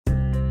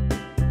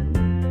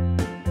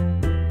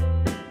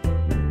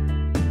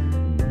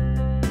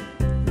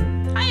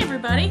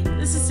everybody,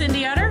 this is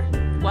Cindy Utter.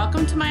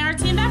 Welcome to my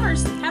artsy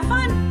endeavors. Have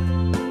fun!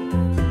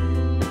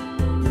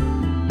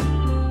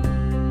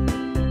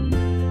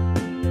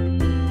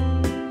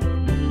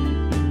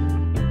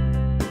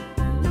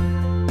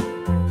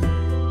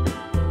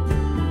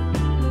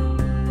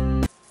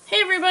 Hey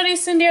everybody,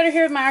 Cindy Utter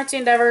here with my artsy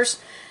endeavors.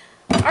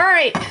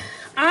 Alright,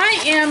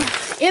 I am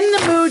in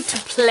the mood to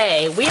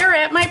play. We are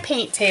at my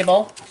paint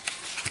table.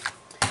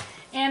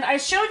 And I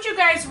showed you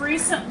guys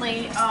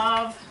recently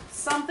of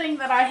something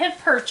that I had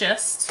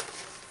purchased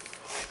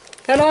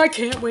and I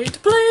can't wait to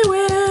play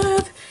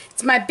with.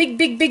 It's my big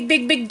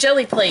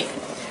Gelli Plate.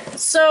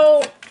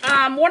 So what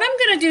I'm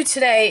going to do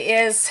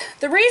today is,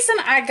 the reason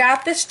I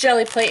got this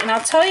Gelli Plate, and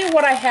I'll tell you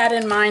what I had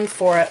in mind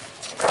for it.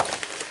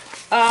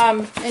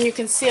 And you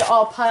can see it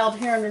all piled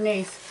here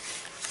underneath.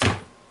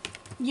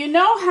 You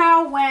know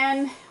how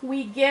when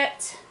we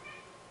get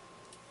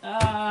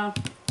I'm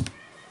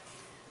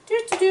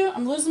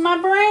losing my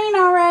brain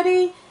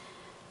already.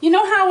 You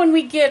know how when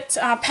we get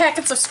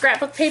packets of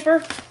scrapbook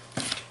paper,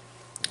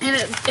 and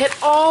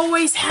it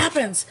always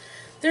happens.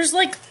 There's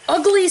like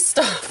ugly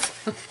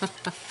stuff.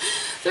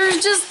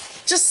 There's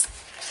just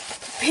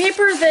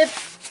paper that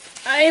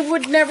I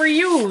would never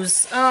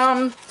use.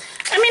 I mean,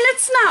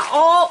 it's not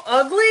all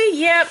ugly.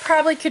 Yeah, it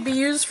probably could be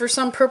used for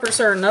some purpose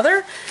or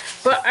another.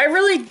 But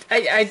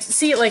I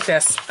see it like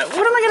this. What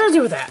am I going to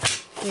do with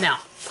that? No.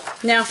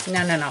 No.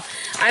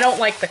 I don't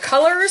like the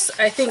colors.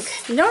 I think,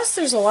 notice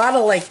there's a lot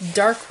of like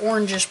dark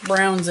orangish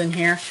browns in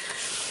here.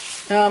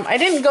 I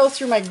didn't go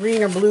through my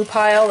green or blue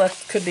pile. That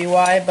could be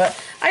why,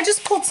 but I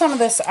just pulled some of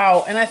this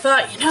out and I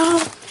thought, you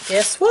know,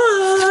 guess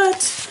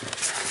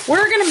what?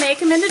 We're going to make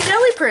them into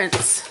jelly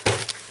prints.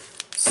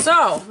 So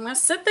I'm going to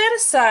set that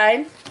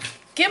aside,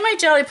 get my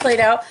Gelli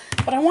Plate out,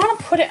 but I want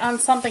to put it on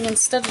something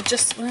instead of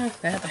just, the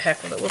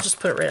heck with it. We'll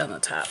just put it right on the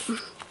top.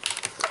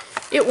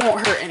 It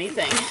won't hurt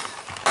anything.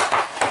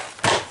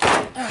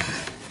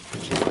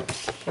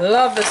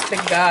 Love this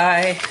big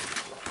guy.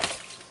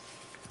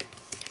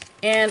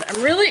 And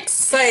I'm really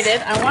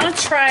excited. I want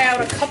to try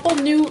out a couple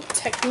new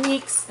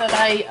techniques that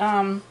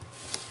I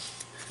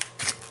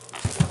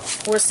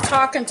was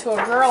talking to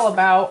a girl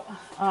about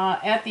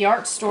at the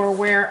art store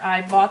where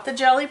I bought the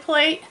Gelli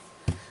Plate.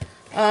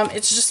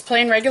 It's just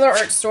plain regular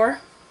art store.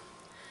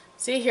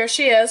 See, here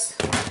she is.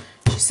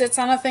 She sits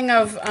on a thing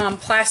of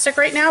plastic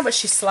right now, but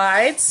she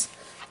slides.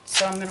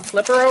 So I'm going to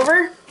flip her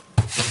over.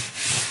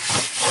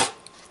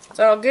 It's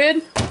all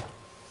good.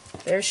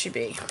 There she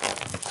be.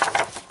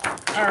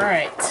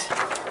 Alright.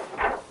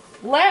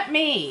 Let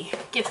me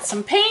get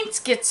some paints,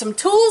 get some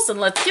tools, and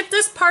let's get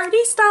this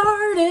party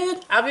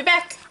started. I'll be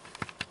back.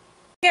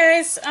 Hey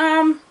guys,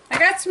 I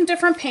got some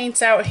different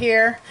paints out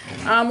here.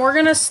 We're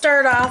going to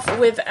start off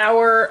with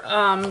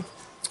our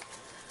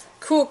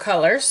cool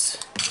colors.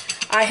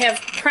 I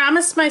have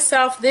promised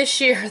myself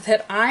this year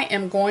that I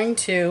am going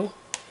to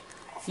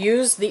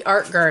use the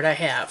art guard I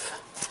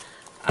have.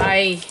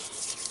 I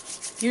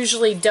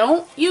usually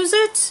don't use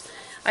it.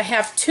 I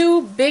have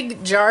two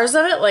big jars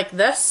of it like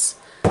this,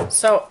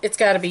 so it's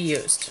got to be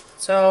used.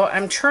 So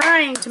I'm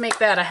trying to make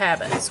that a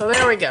habit. So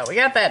there we go. We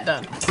got that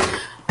done.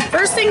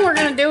 First thing we're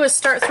going to do is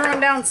start throwing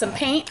down some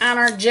paint on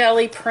our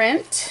Gelli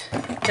Plate,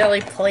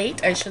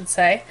 I should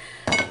say.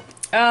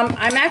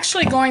 I'm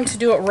actually going to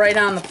do it right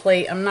on the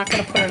plate. I'm not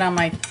going to put it on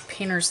my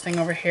painter's thing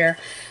over here.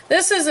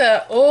 This is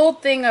an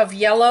old thing of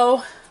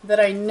yellow that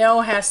I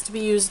know has to be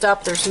used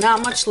up. There's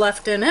not much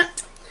left in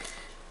it.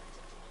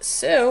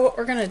 So what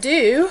we're going to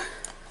do,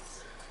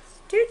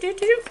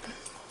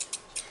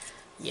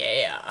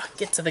 yeah,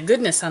 get to the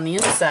goodness on the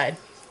inside.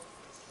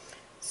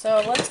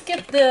 So let's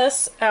get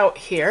this out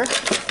here.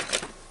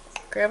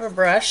 Grab a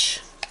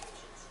brush.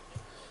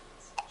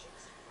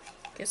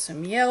 Get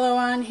some yellow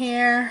on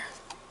here.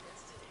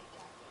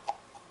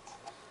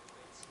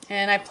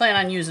 And I plan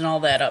on using all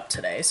that up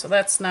today, so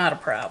that's not a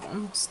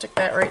problem. Stick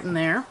that right in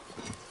there.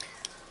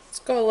 Let's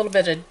go a little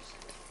bit of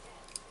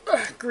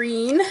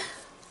green.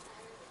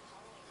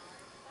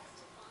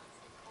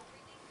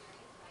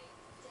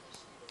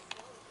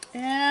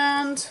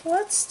 And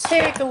let's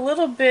take a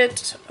little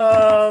bit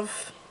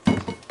of,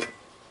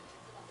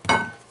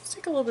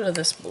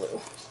 this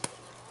blue.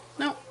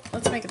 No,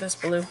 let's make it this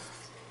blue.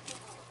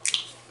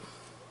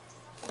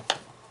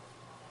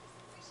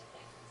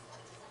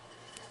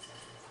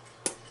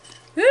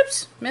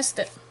 Oops, missed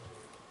it.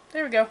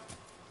 There we go.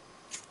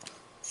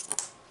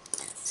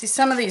 See,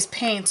 some of these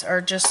paints are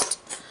just,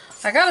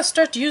 I gotta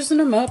start using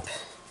them up.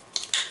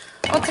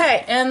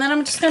 Okay, and then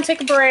I'm just gonna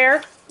take a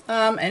brayer.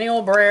 Any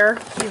old brayer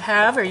you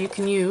have or you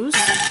can use.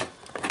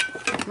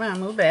 Come on,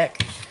 move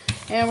back.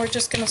 And we're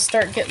just going to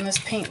start getting this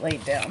paint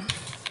laid down.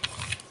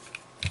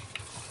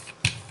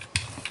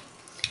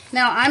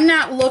 Now, I'm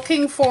not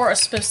looking for a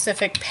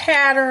specific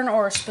pattern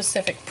or a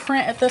specific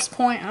print at this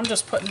point. I'm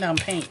just putting down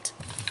paint.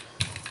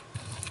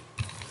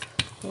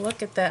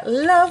 Look at that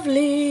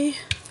lovely,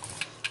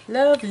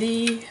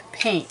 lovely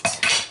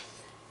paint.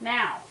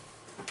 Now,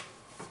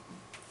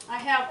 I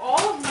have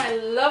all of my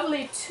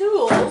lovely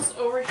tools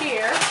over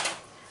here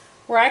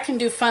where I can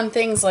do fun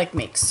things like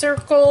make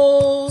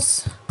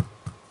circles,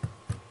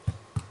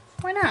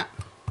 Why not?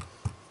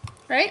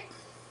 Right?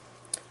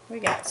 We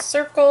got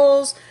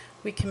circles.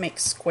 We can make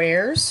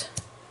squares.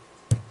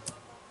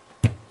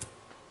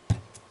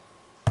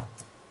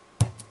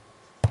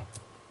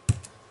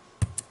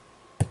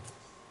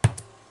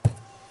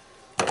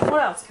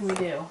 What else can we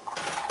do?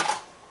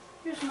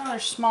 Here's another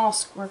small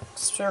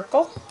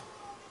circle.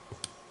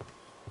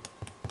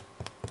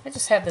 I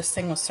just have this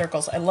thing with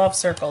circles. I love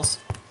circles.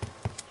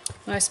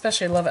 And I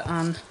especially love it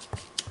on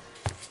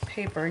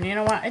paper. And you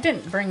know what? I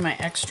didn't bring my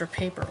extra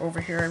paper over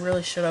here. I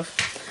really should have.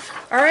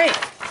 Alright.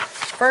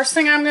 First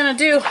thing I'm going to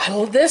do.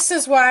 This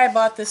is why I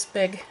bought this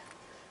big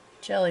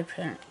jelly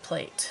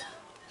plate.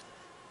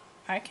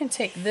 I can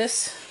take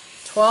this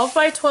 12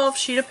 by 12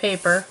 sheet of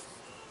paper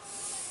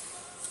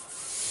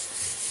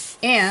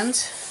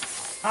and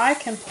I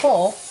can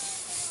pull.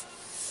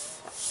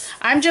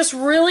 I'm just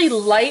really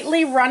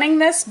lightly running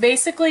this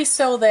basically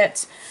so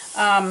that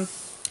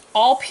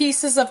all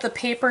pieces of the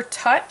paper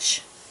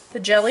touch the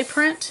jelly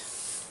print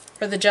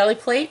or the jelly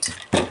plate.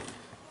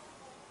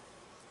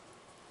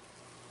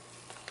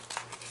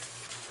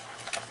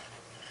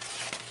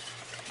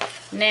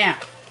 Now,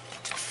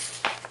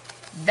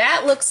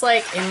 that looks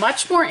like a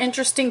much more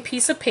interesting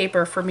piece of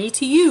paper for me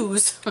to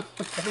use than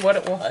what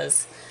it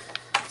was.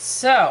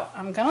 So,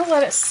 I'm going to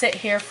let it sit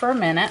here for a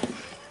minute.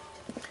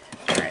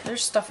 Alright,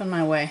 there's stuff in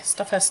my way.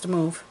 Stuff has to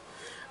move.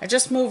 I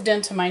just moved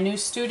into my new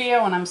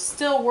studio and I'm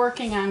still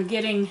working on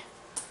getting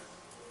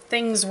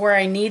things where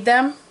I need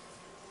them.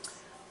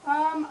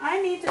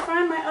 I need to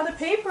find my other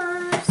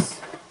papers.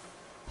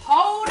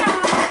 Hold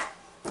on.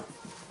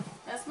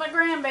 As my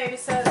grandbaby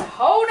says,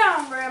 hold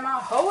on, Grandma,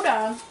 hold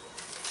on.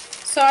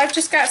 So I've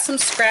just got some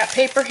scrap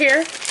paper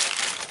here.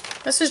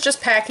 This is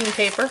just packing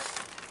paper.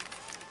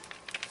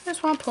 I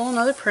just want to pull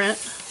another print.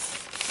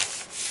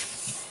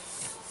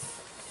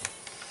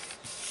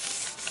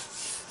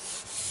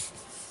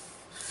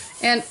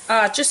 And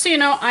just so you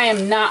know, I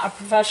am not a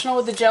professional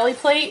with the jelly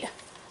plate.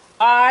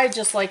 I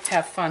just like to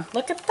have fun.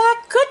 Look at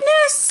that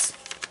goodness!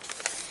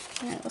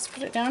 Alright, let's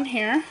put it down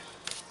here.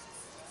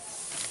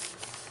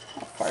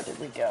 How far did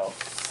we go?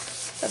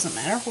 Doesn't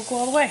matter, we'll go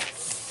all the way.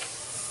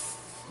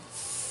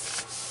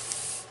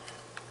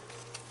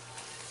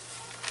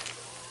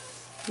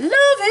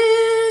 Love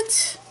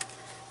it!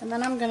 And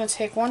then I'm going to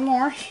take one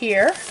more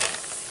here.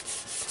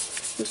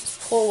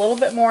 Just pull a little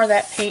bit more of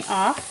that paint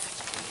off.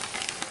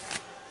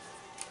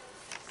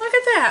 Look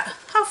at that!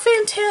 How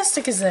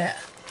fantastic is that?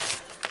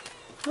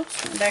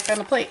 Oops, I'm back on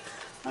the plate.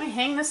 Let me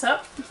hang this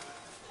up.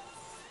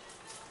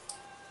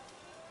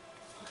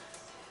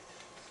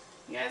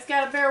 You guys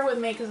gotta bear with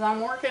me because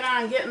I'm working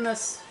on getting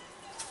this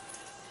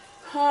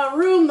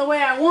room the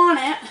way I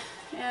want it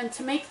and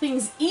to make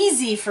things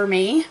easy for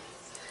me.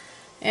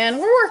 And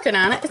we're working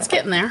on it. It's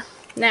getting there.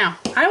 Now,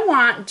 I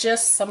want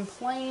just some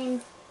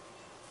plain...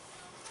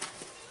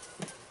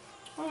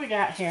 What do we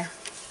got here?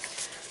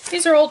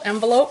 These are old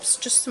envelopes,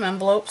 just some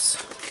envelopes.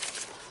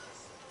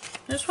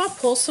 I just want to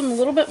pull some a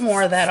little bit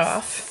more of that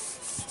off.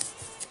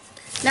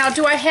 Now,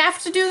 do I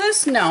have to do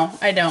this? No,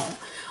 I don't.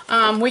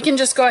 We can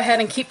just go ahead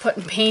and keep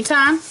putting paint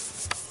on.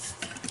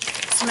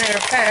 As a matter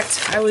of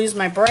fact, I will use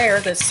my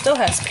brayer that still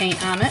has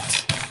paint on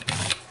it.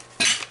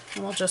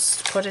 And we'll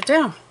just put it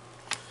down.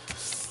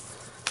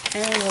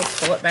 And we'll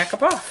pull it back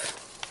up off.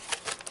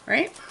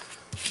 Right?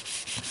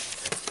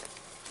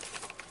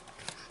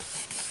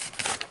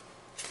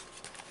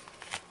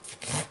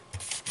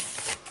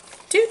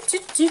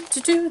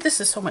 This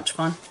is so much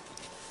fun.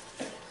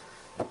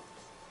 Get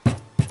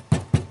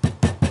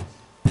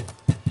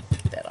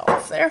that all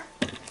off there.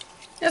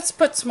 Let's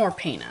put some more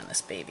paint on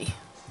this baby.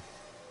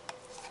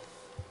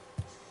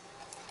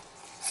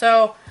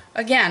 So,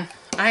 again,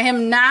 I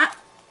am not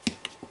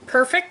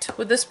perfect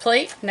with this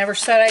plate. Never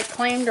said I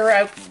claimed or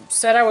I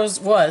said I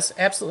was.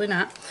 Absolutely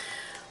not.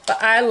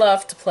 But I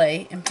love to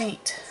play and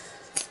paint.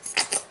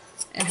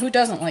 And who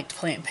doesn't like to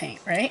play and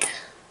paint, right?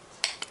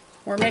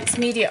 We're mixed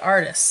media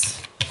artists.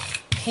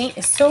 Paint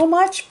is so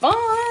much fun.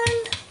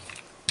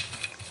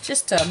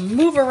 Just to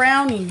move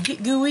around and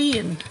get gooey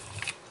and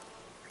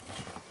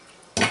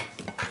you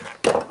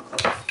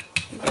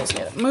guys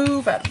gotta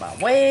move out of my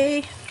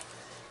way.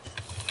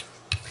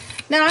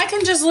 Now I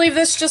can just leave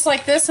this just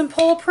like this and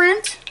pull a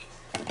print.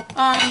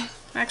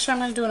 Actually I'm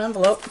gonna do an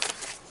envelope.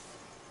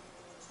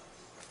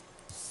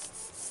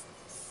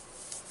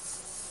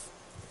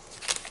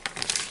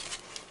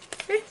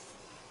 Okay.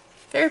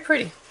 Very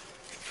pretty.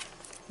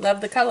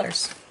 Love the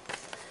colors.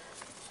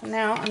 So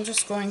now I'm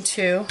just going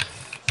to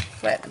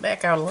flatten it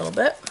back out a little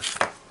bit.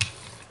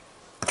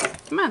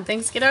 Come on,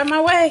 things get out of my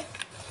way.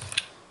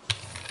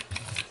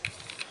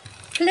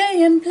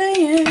 Playing.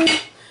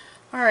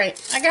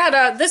 Alright, I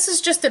got this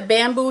is just a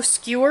bamboo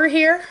skewer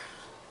here.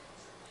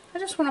 I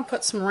just want to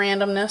put some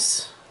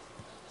randomness.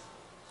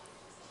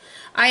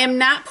 I am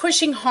not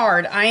pushing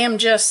hard. I am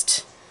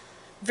just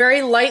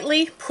very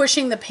lightly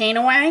pushing the paint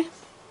away.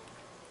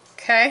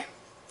 Okay?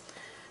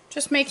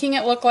 Just making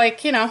it look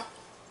like, you know,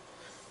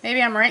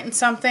 maybe I'm writing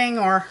something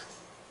or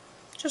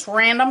just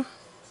random.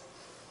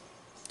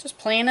 Just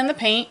playing in the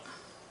paint.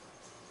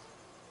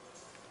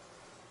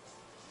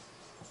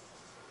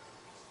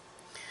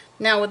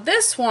 Now with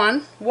this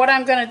one, what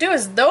I'm going to do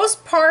is those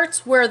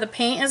parts where the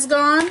paint is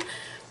gone,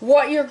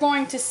 what you're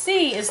going to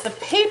see is the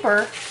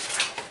paper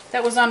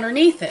that was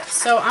underneath it.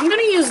 So I'm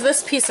going to use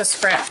this piece of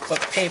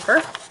scrapbook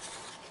paper.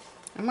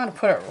 I'm going to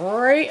put it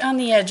right on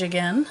the edge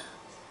again.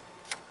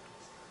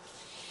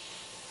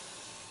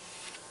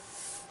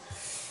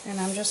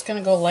 And I'm just going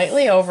to go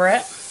lightly over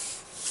it.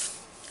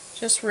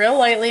 Just real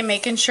lightly,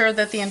 making sure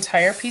that the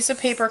entire piece of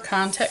paper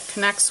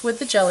connects with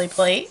the jelly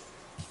plate.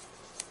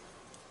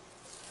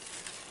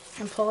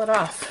 And pull it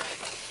off.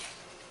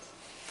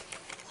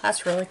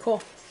 That's really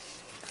cool.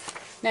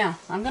 Now,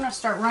 I'm going to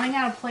start running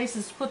out of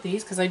places to put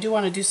these because I do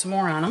want to do some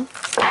more on them.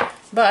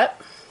 But,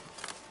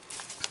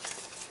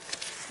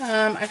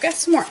 I've got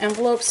some more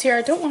envelopes here.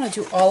 I don't want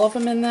to do all of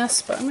them in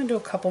this, but I'm going to do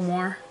a couple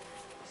more.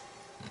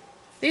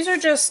 These are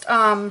just,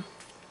 that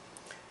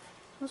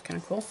was kind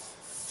of cool.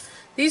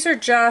 These are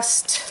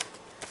just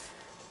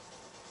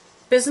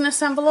business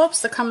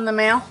envelopes that come in the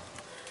mail.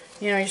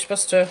 You know, you're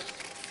supposed to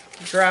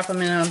drop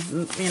them in a,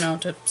 you know,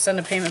 to send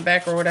a payment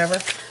back or whatever.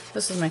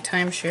 This is my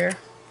timeshare.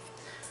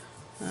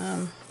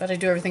 But I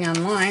do everything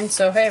online,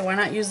 so hey, why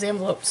not use the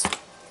envelopes?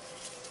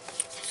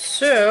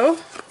 So,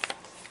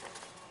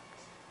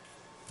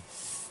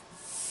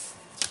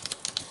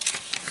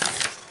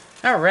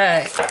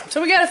 alright,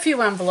 so we got a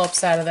few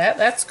envelopes out of that.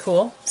 That's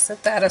cool.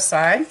 Set that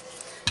aside.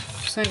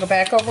 Just going to go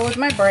back over with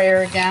my brayer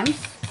again.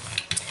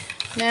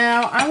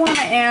 Now, I want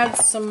to add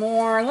some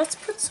more, let's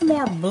put some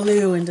more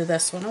blue into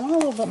this one. I want a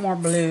little bit more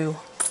blue.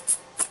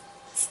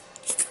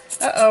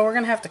 Uh-oh, we're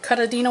going to have to cut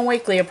a Dina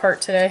Wakley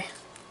apart today.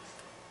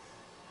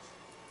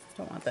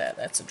 Don't want that.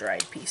 That's a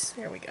dried piece.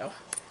 There we go.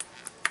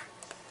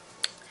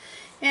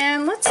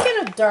 And let's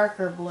get a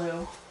darker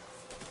blue.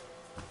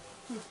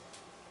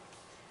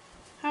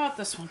 How about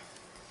this one?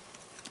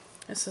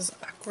 This is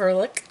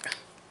acrylic.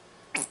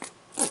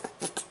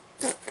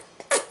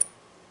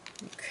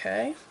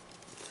 Okay.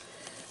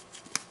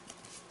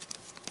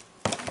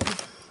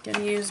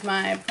 Gonna use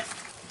my,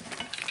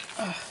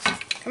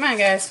 come on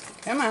guys,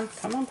 come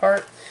on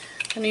part.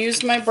 Gonna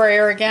use my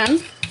brayer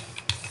again.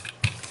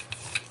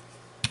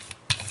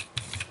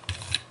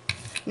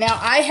 Now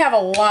I have a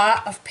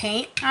lot of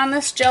paint on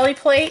this jelly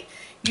plate.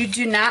 You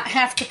do not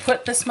have to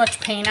put this much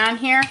paint on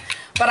here,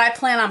 but I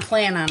plan on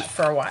playing on it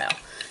for a while.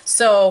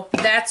 So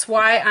that's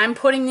why I'm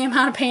putting the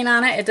amount of paint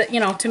on it.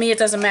 You know, to me it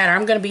doesn't matter.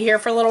 I'm gonna be here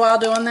for a little while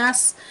doing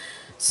this,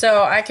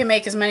 so I can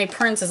make as many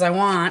prints as I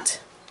want,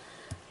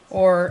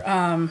 or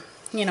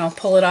you know,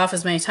 pull it off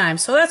as many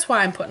times. So that's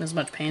why I'm putting as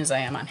much paint as I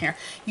am on here.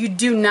 You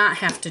do not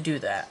have to do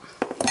that.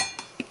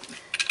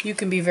 You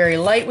can be very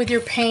light with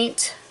your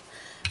paint.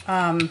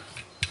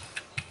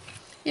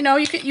 You know,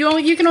 you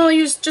can only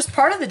use just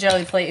part of the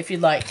jelly plate if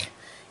you'd like.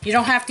 You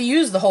don't have to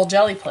use the whole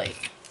jelly plate.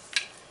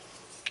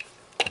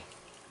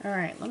 All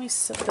right, let me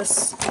set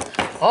this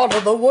out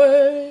of the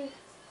way.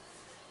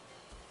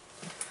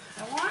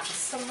 I want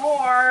some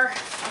more.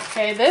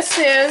 Okay, this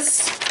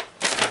is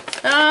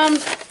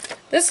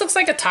this looks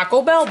like a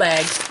Taco Bell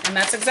bag, and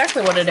that's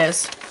exactly what it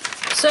is.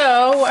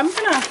 So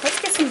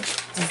let's get some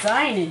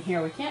design in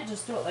here. We can't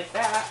just do it like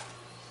that.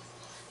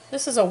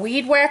 This is a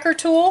weed whacker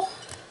tool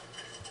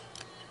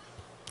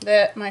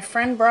that my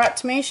friend brought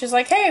to me. She's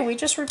like, hey, we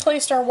just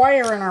replaced our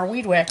wire in our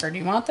weed whacker. Do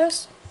you want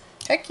this?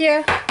 Heck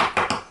yeah.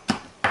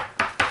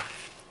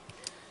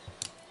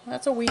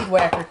 That's a weed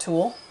whacker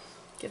tool.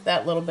 Give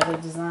that little bit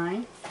of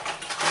design.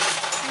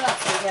 What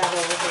else do we have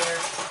over here?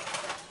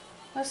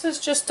 This is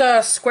just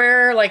a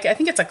square, like, I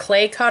think it's a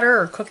clay cutter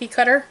or cookie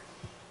cutter.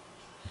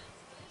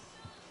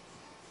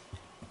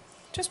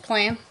 Just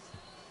plain.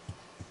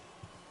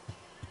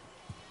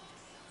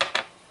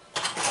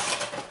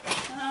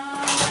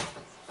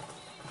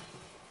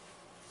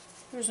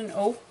 There's an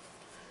O.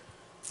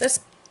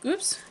 This,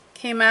 oops,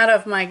 came out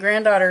of my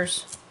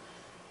granddaughter's,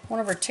 one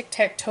of her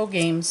tic-tac-toe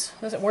games.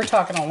 We're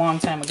talking a long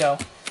time ago.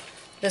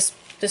 This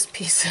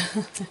piece,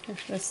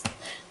 this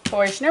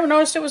toy, she never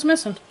noticed it was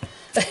missing.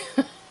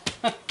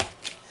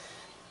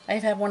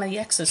 I've had one of the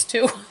X's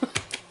too.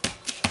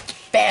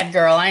 Bad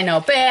girl, I know.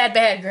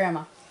 Bad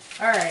grandma.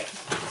 Alright,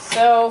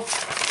 so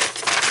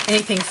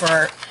anything for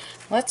art.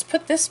 Let's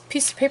put this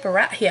piece of paper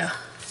right here.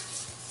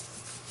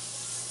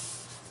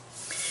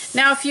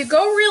 Now if you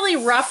go really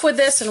rough with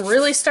this and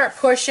really start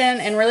pushing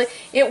and really,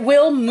 it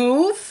will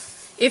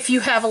move if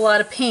you have a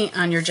lot of paint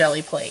on your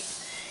jelly plate.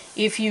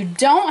 If you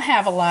don't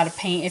have a lot of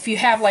paint, if you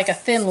have like a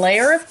thin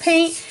layer of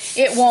paint,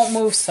 it won't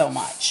move so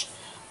much.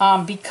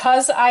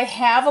 Because I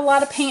have a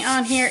lot of paint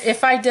on here,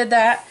 if I did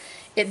that,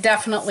 it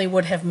definitely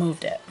would have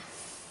moved it.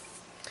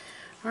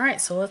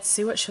 Alright, so let's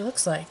see what she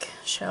looks like,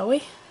 shall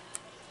we?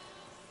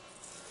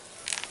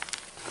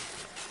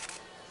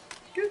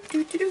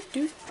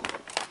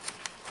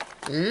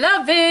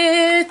 Love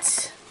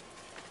it!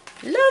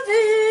 Love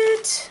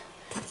it!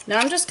 Now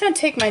I'm just going to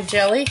take my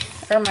jelly,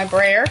 or my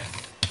brayer,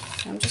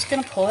 I'm just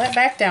going to pull that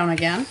back down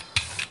again.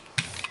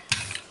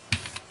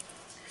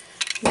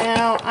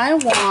 Now I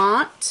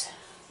want,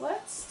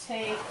 let's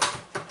take,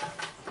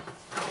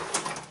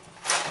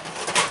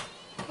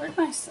 where'd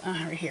my,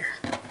 right here.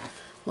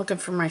 Looking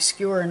for my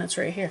skewer and it's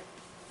right here.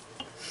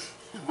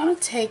 I want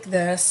to take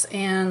this,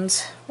 and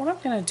what I'm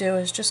going to do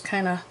is just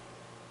kind of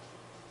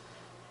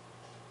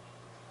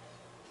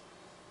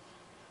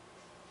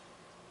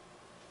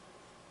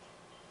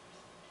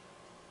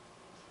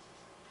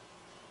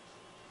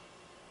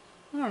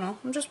I don't know,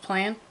 I'm just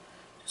playing.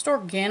 Just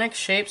organic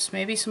shapes,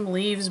 maybe some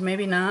leaves,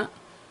 maybe not.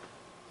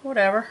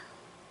 Whatever.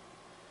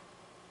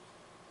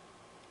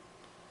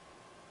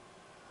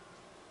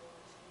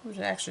 I was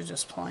actually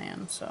just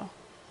playing, so.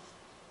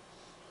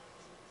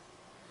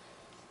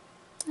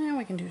 And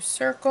we can do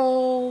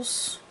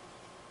circles.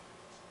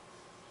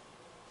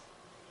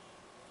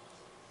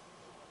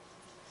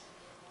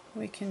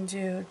 We can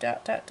do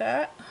dot, dot,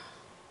 dot.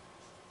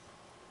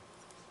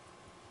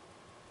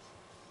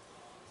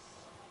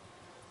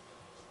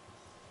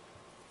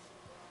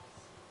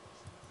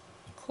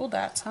 Cool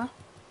dots, huh?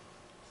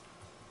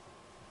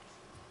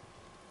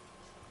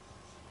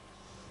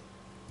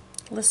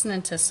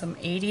 Listening to some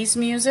 80s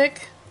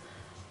music.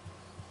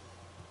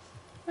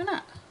 Why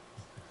not?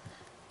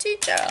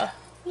 Teacher,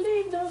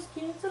 leave those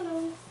kids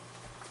alone.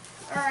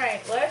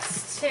 Alright,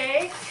 let's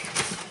take...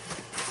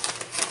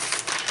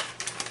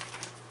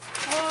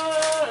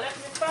 Oh, let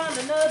me find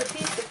another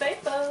piece of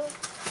paper.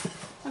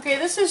 Okay,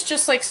 this is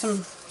just like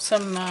some I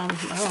don't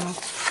know.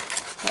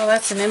 Well,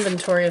 that's an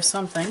inventory of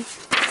something.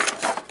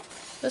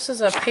 This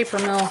is a paper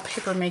mill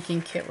paper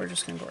making kit. We're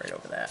just going to go right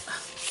over that.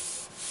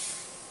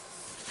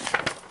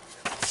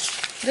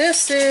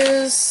 This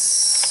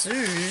is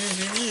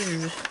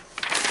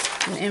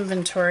an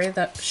inventory,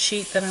 that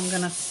sheet that I'm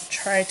going to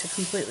try to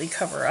completely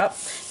cover up.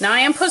 Now I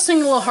am pushing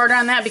a little harder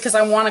on that because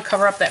I want to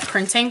cover up that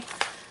printing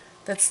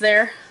that's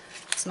there.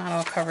 It's not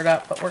all covered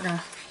up, but we're going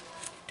to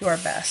do our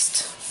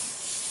best.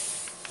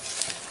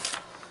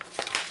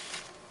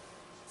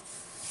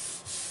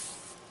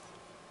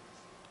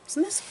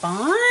 Isn't this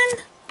fun?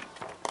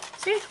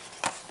 See?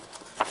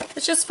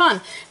 It's just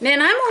fun.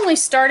 And I'm only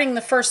starting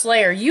the first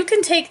layer. You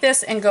can take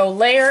this and go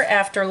layer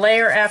after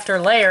layer after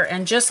layer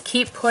and just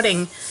keep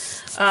putting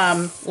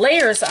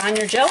layers on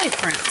your jelly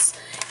prints.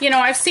 You know,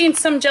 I've seen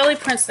some jelly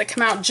prints that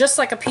come out just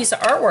like a piece of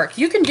artwork.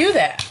 You can do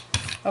that.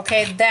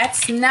 Okay,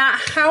 that's not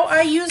how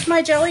I use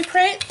my jelly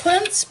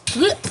prints.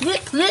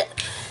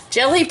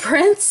 Jelly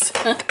prints.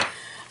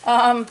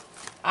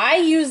 I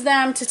use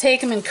them to take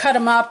them and cut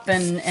them up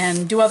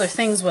and do other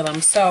things with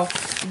them. So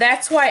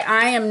that's why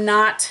I am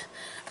not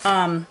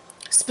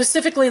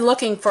specifically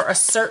looking for a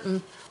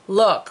certain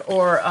look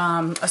or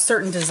a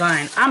certain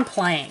design. I'm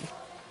playing.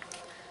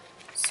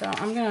 So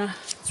I'm going to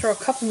throw a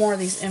couple more of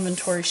these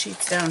inventory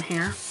sheets down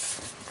here.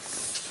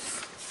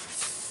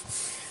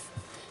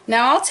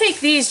 Now I'll take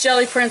these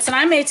jelly prints and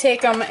I may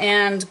take them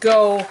and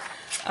go,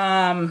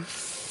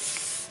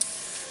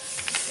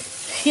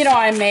 you know,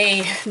 I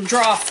may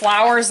draw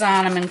flowers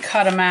on them and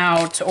cut them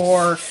out,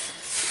 or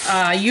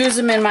use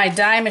them in my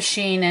die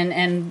machine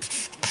and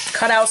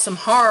cut out some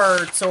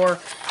hearts, or,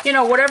 you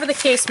know, whatever the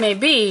case may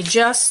be,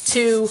 just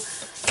to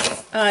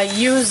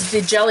use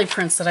the jelly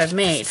prints that I've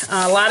made.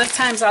 A lot of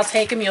times I'll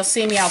take them, you'll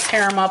see me, I'll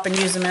tear them up and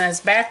use them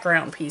as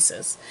background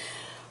pieces.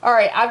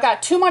 Alright, I've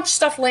got too much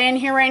stuff laying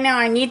here right now.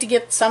 I need to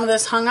get some of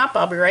this hung up.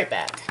 I'll be right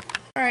back.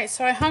 Alright,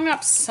 so I hung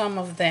up some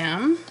of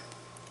them.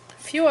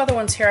 A few other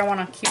ones here I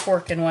want to keep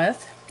working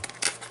with.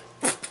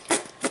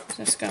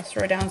 Just going to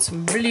throw down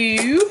some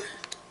blue.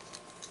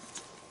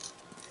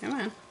 Come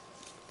on.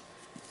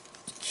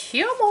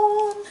 Come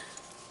on.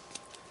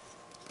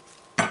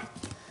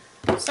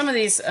 Some of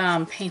these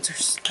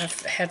paints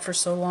I've had for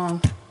so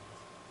long.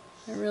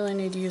 I really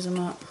need to use them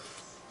up.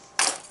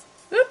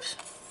 Oops.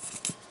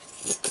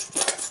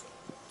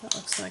 That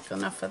looks like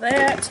enough of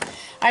that.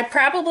 I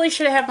probably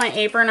should have my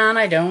apron on.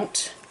 I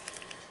don't.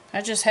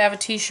 I just have a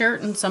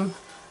t-shirt and some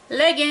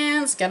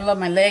leggings. Gotta love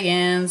my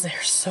leggings.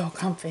 They're so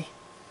comfy.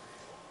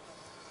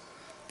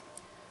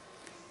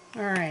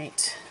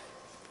 Alright.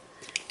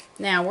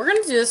 Now we're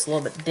going to do this a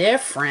little bit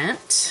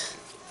different.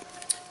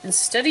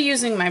 Instead of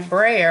using my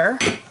brayer,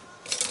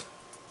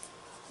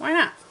 why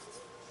not?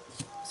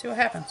 See what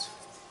happens.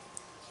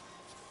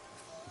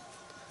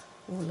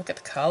 Ooh, look at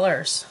the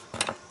colors.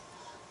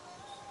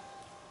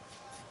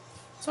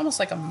 It's almost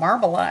like a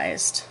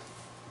marbleized.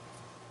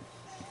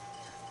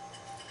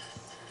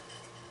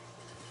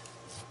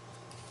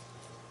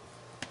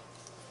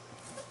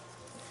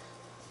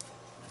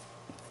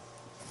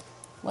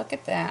 Look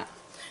at that.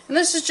 And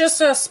this is just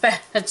a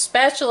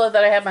spatula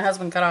that I had my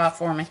husband cut off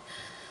for me.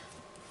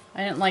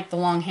 I didn't like the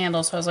long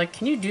handle, so I was like,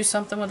 can you do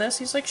something with this?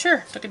 He's like,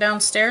 sure. Took it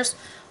downstairs,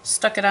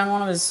 stuck it on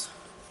one of his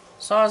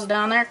saws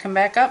down there, come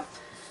back up.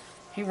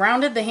 He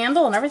rounded the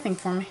handle and everything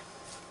for me.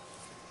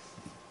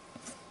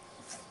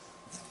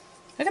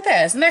 Look at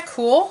that. Isn't that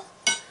cool?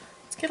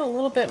 Let's get a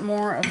little bit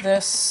more of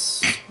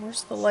this.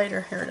 Where's the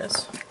lighter? Here it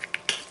is.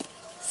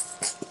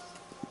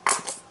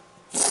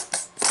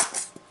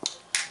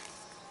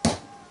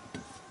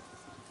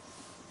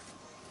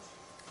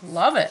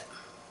 Love it.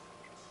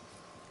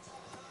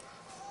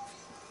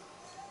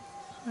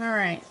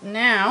 Alright,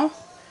 now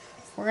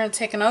we're going to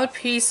take another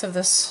piece of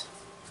this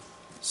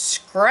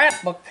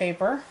scrapbook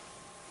paper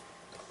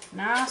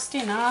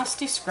Nasty,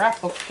 nasty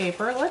scrapbook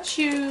paper. Let's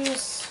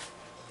use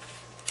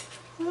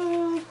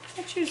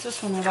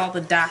this one with all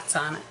the dots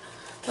on it.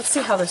 Let's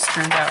see how this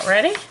turns out.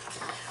 Ready?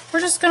 We're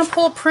just going to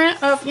pull a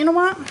print of, you know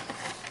what?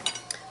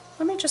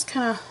 Let me just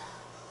kind of,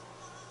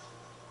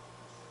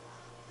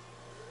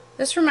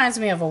 this reminds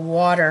me of a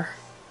water,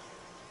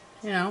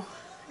 you know,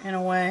 in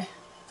a way.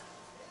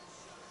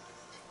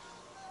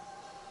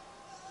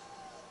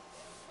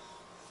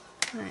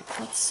 Alright,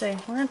 let's see.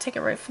 We're going to take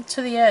it right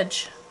to the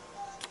edge.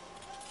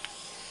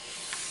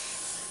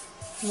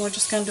 And we're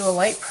just going to do a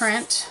light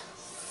print.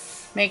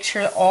 Make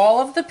sure all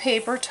of the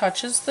paper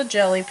touches the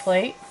jelly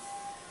plate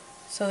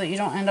so that you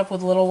don't end up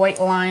with little white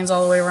lines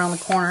all the way around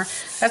the corner.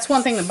 That's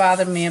one thing that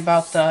bothered me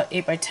about the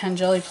 8x10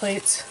 jelly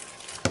plates.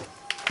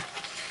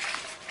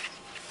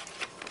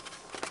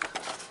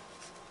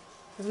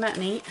 Isn't that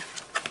neat?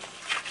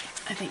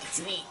 I think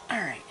it's neat.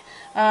 Alright.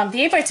 The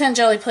 8x10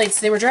 jelly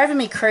plates, they were driving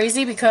me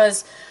crazy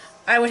because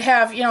I would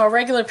have, you know, a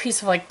regular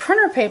piece of like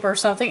printer paper or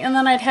something, and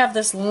then I'd have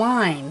this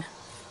line.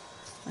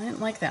 I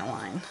didn't like that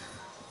line.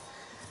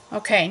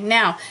 Okay,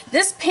 now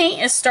this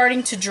paint is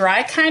starting to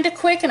dry kind of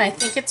quick, and I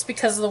think it's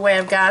because of the way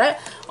I've got it.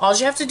 All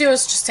you have to do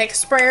is just take a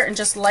sprayer and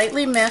just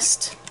lightly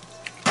mist,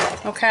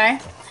 okay?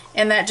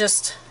 And that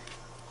just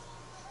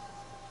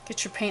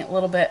gets your paint a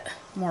little bit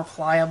more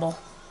pliable.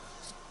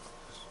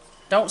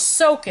 Don't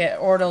soak it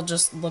or it'll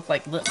just look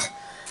like this.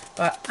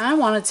 But I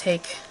want to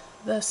take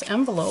this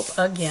envelope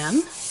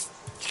again.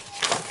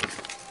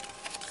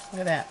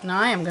 Look at that. Now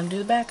I am going to do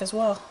the back as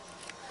well.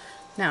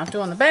 Now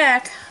doing the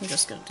back, I'm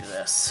just going to do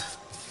this.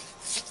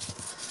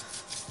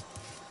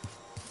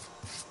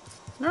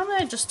 Normally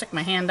I just stick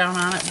my hand down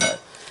on it, but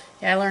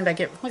yeah, I learned I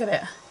get, look at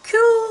that.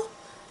 Cool.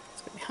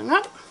 It's going to be hung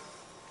up.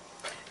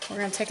 We're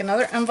going to take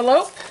another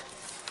envelope.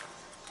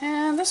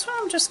 And this one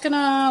I'm just going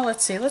to,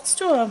 let's see, let's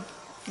do a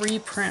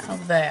reprint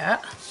of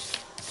that.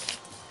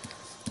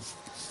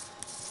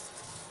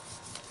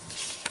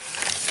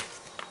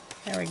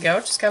 There we go.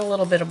 Just got a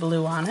little bit of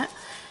blue on it.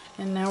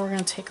 And now we're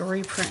going to take a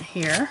reprint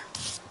here.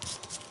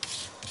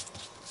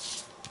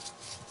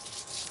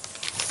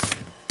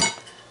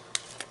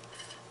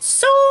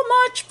 So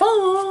much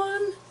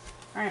fun!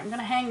 Alright, I'm going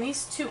to hang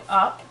these two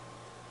up.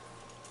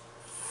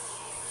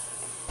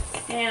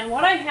 And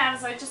what I have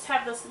is I just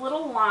have this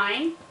little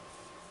line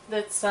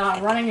that's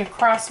running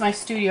across my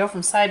studio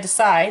from side to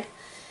side.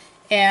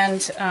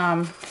 And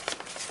now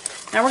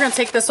we're going to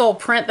take this old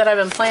print that I've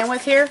been playing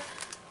with here.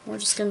 We're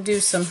just going to do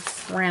some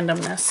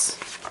randomness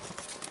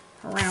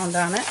around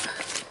on it.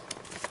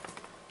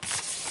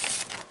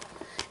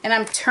 And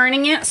I'm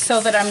turning it so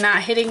that I'm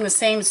not hitting the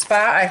same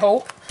spot, I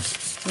hope.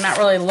 I'm not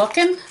really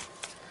looking.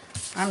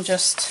 I'm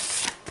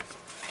just,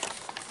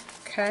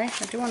 okay,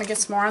 I do want to get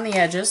some more on the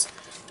edges.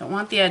 Don't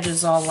want the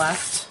edges all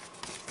left.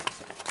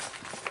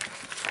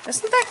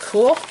 Isn't that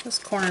cool? This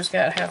corner's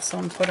got to have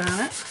someone put on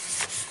it.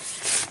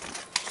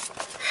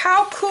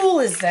 How cool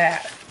is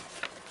that?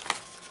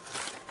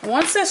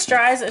 Once this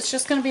dries, it's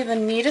just going to be the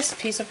neatest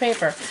piece of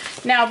paper.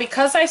 Now,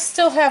 because I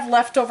still have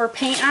leftover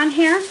paint on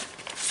here,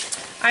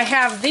 I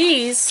have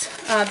these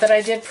that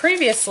I did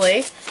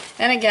previously.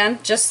 And again,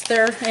 just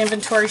their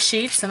inventory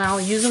sheets, and I'll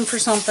use them for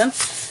something.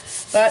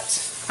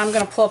 But I'm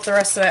going to pull up the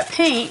rest of that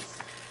paint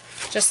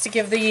just to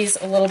give these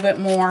a little bit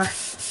more,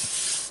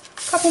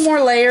 a couple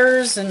more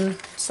layers and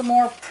some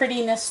more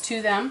prettiness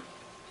to them.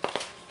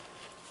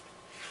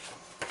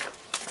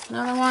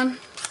 Another one.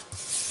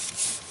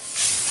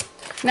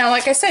 Now,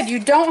 like I said, you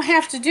don't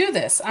have to do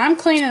this. I'm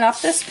cleaning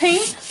up this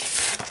paint,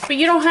 but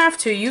you don't have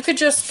to. You could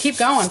just keep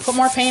going, put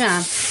more paint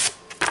on.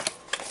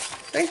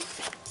 See?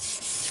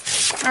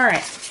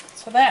 Alright,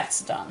 so that's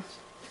done.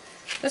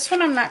 This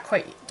one I'm not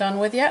quite done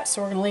with yet,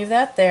 so we're going to leave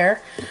that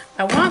there.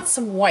 I want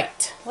some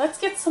white. Let's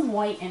get some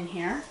white in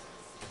here.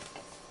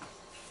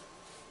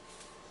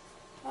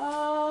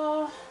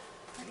 Right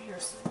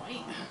here's some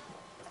white.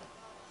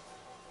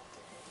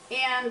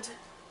 And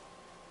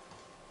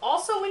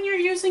also, when you're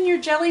using your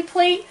jelly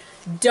plate,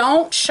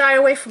 don't shy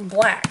away from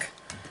black.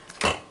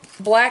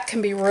 Black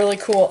can be really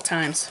cool at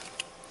times.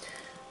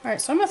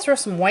 Alright, so I'm going to throw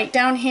some white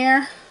down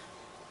here.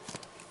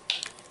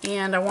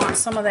 And I want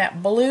some of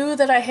that blue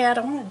that I had.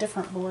 I want a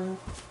different blue.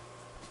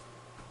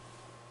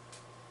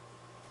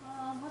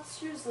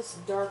 Let's use this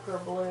darker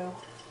blue.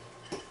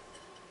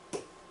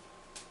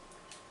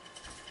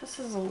 This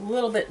is a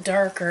little bit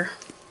darker.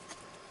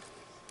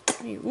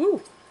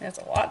 Ooh, that's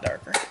a lot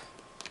darker.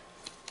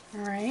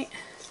 Alright.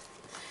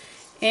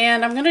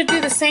 And I'm going to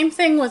do the same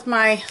thing with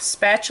my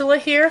spatula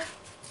here.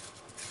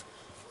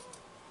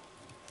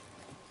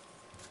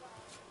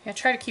 Yeah,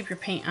 try to keep your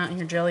paint on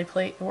your jelly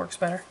plate. It works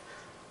better.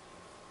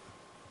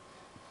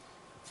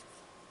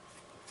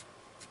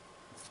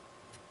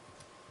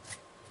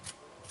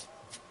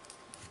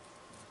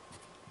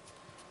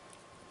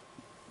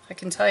 I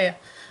can tell you,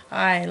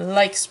 I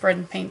like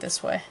spreading paint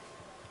this way.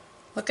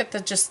 Look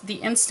at just the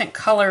instant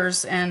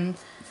colors and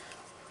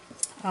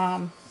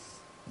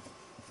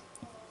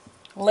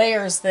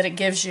layers that it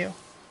gives you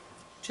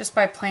just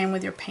by playing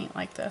with your paint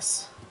like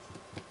this.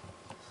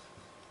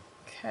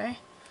 Okay.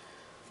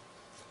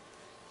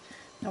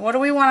 Now what do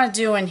we want to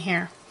do in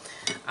here?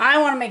 I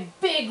want to make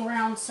big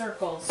round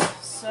circles.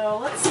 So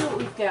let's see what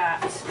we've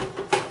got. Those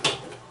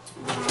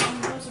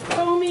are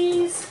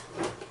foamies.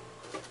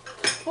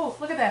 Oh,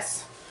 look at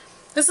this.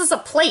 This is a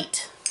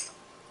plate.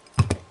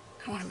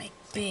 I want to make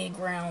big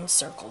round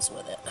circles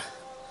with it.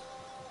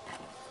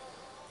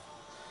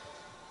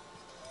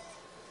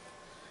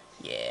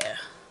 Yeah.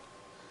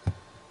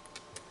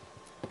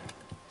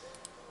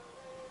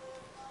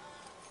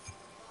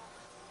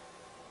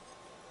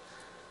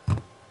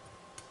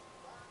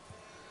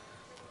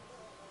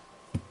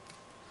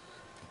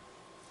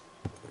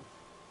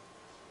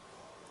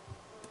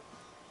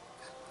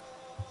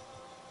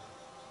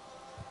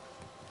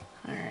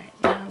 Alright,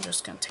 now I'm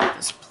just going to take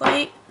this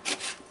plate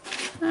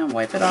and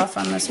wipe it off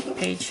on this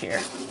page here.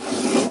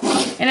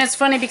 And it's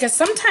funny because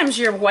sometimes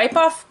your wipe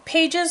off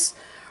pages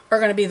are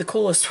going to be the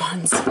coolest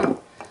ones. Love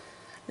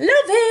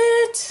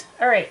it!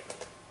 Alright.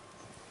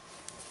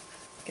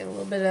 Get a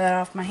little bit of that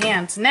off my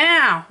hands.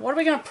 Now, what are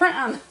we going to print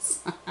on this?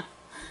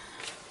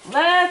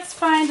 Let's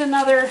find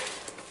another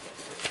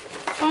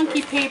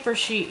funky paper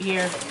sheet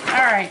here.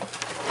 Alright.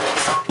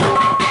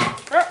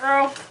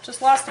 Uh-oh,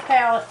 just lost a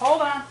palette.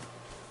 Hold on.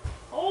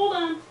 Hold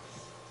on.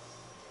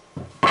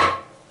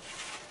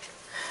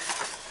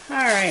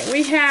 Alright,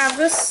 we have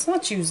this.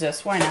 Let's use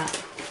this. Why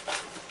not?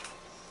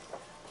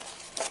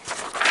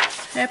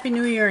 Happy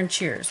New Year and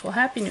cheers. Well,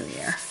 Happy New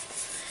Year.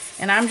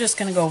 And I'm just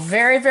going to go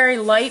very, very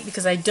light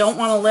because I don't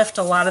want to lift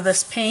a lot of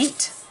this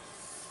paint.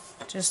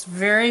 Just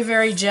very,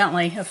 very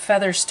gently, a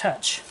feather's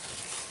touch.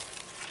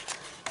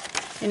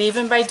 And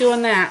even by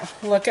doing that,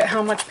 look at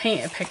how much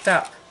paint it picked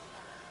up.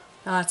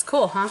 Now that's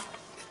cool, huh?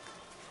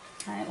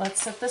 Alright,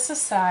 let's set this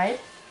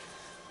aside.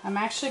 I'm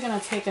actually going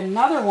to take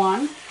another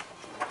one.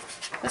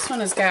 This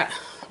one has got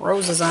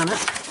roses on it.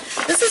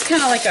 This is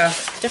kind of like a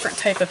different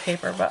type of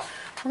paper, but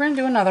we're going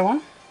to do another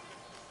one.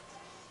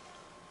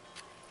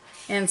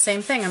 And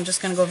same thing, I'm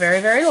just going to go very,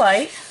 very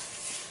light.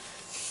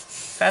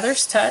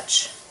 Feather's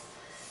touch.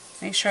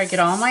 Make sure I get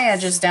all my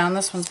edges down.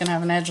 This one's going to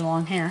have an edge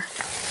along here.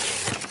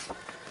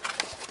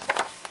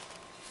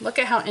 Look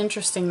at how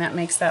interesting that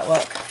makes that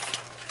look.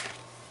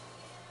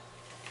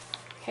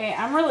 Okay,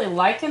 I'm really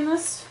liking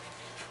this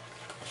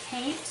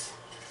paint.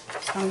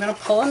 So I'm going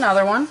to pull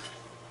another one.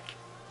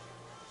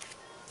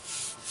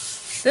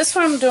 This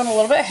one I'm doing a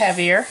little bit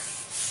heavier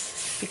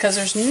because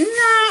there's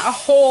not a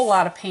whole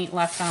lot of paint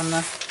left on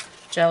the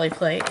Gelli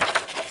plate.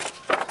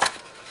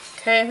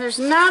 Okay, there's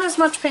not as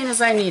much paint as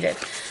I needed.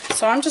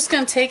 So I'm just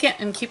going to take it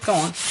and keep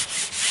going.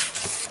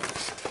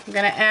 I'm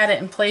going to add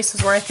it in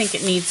places where I think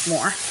it needs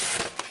more.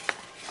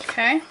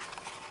 Okay.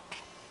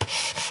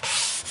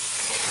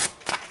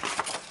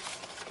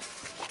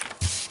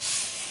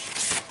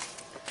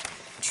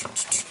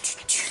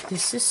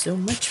 This is so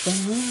much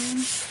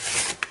fun.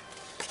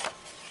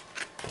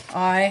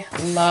 I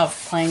love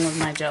playing with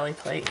my Gelli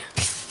plate.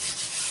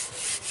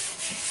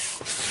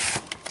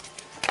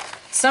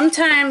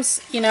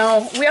 Sometimes, you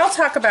know, we all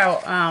talk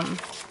about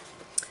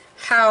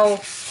how,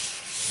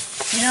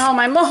 you know,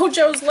 my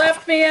mojo's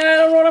left me and I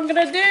don't know what I'm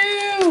going to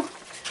do.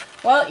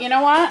 Well, you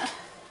know what?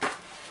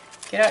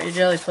 Get out your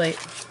Gelli plate.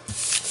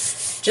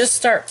 Just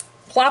start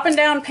plopping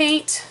down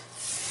paint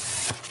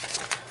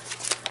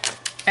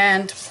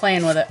and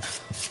playing with it.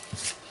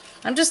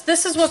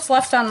 This is what's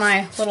left on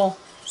my little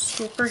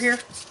scooper here,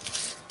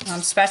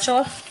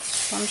 spatula.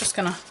 So I'm just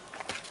gonna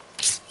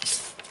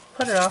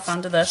put it off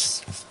onto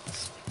this.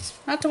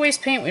 Not to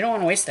waste paint, we don't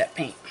want to waste that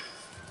paint.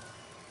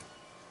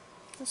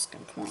 This is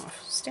gonna come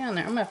off. Stay on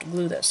there, I'm gonna have to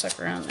glue that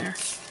sucker on there.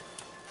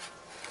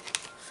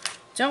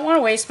 Don't want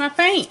to waste my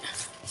paint.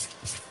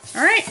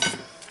 Alright.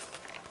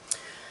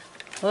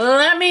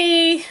 Let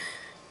me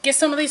get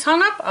some of these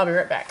hung up. I'll be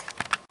right back.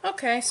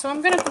 Okay, so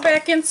I'm gonna go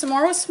back in some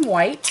more with some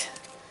white.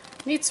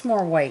 Need some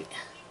more white.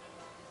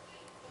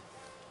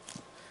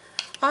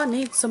 I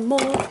need some more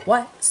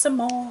white, some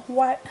more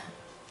white.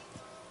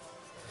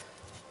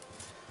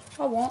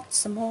 I want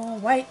some more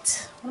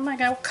white.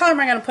 What color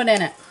am I gonna put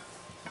in it?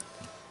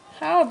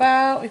 How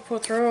about we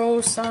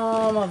throw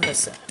some of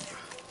this in?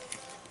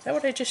 Is that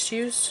what I just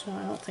used? No,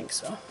 I don't think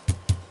so.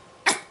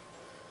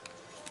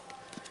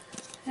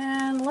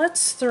 And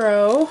let's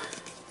throw,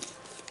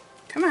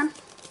 come on.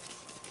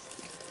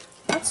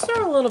 Let's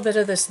throw a little bit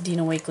of this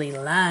Dina Wakley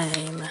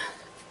lime.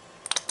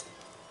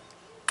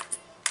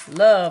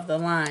 Love the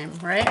lime,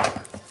 right?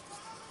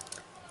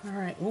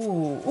 Alright,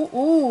 ooh, ooh,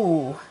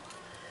 ooh.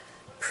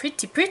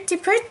 Pretty, pretty,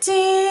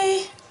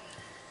 pretty.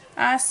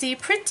 I see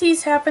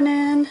pretties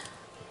happening.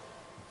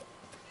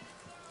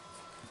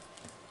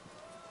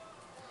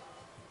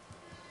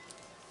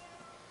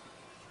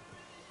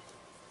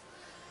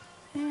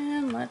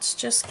 And let's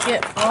just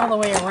get all the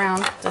way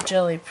around the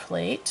Gelli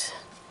plate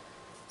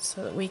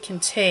so that we can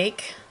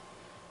take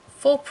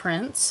full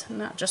prints,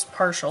 not just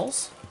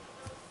partials.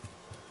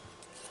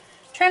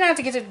 Try not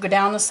to get it to go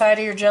down the side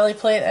of your Gelli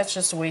plate, that's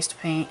just a waste of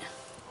paint.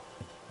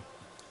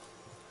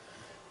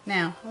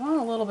 Now, I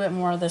want a little bit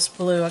more of this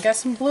blue. I got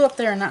some blue up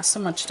there and not so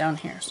much down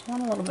here, so I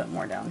want a little bit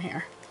more down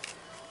here.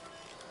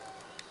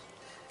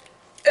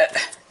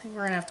 think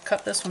we're gonna have to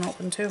cut this one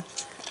open too.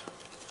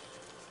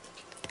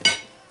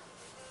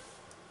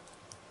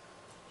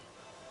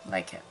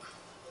 Like it.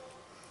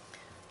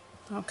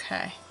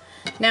 Okay.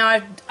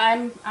 Now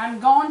I'm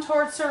going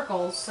towards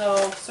circles,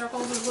 so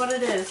circles is what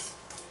it is.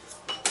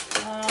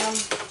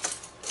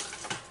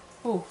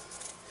 Ooh.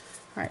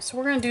 Alright, so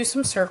we're going to do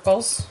some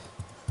circles.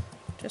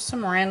 Just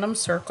some random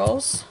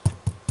circles.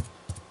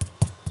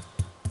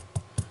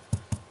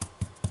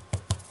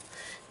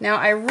 Now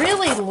I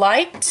really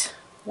liked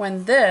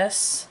when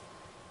this,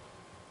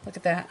 look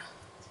at that.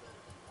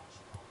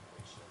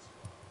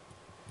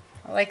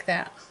 I like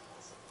that.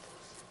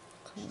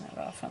 Clean that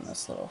off on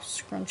this little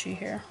scrunchie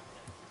here.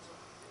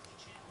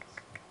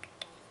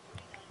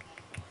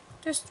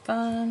 Just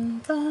fun,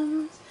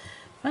 fun,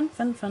 fun,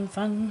 fun, fun,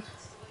 fun.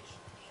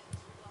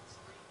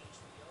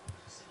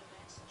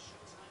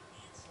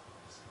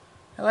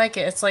 I like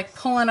it. It's like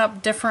pulling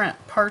up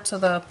different parts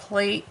of the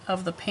plate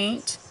of the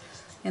paint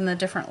in the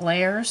different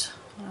layers.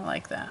 I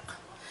like that.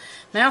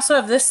 And I also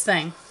have this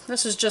thing.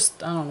 This is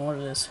just, I don't know what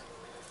it is.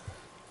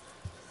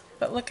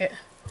 But look at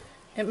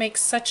it.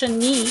 Makes such a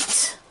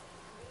neat,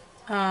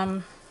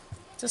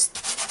 just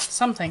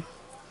something.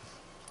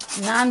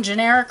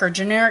 Non-generic or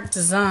generic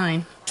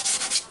design.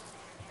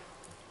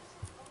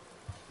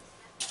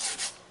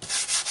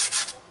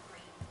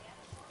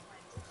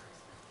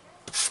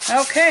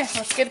 Okay,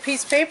 let's get a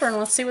piece of paper and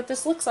let's see what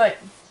this looks like.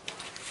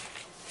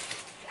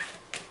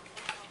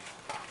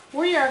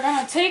 We are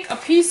going to take a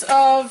piece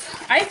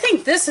of, I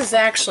think this is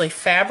actually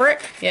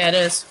fabric. Yeah, it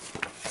is.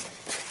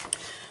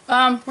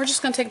 We're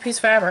just going to take a piece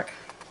of fabric.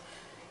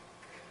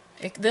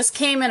 This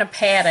came in a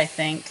pad, I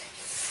think.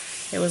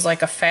 It was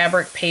like a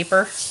fabric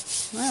paper.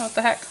 Oh, what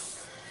the heck.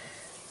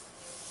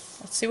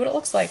 Let's see what it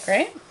looks like,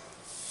 right?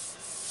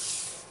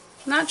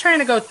 I'm not trying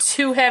to go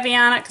too heavy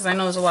on it because I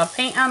know there's a lot of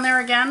paint on there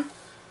again.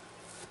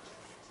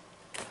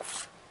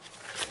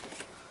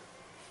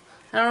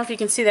 I don't know if you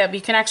can see that, but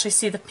you can actually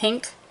see the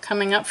pink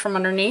coming up from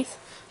underneath.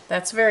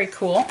 That's very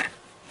cool.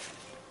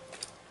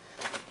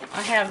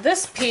 I have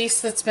this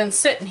piece that's been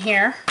sitting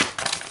here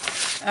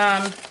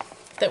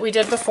that we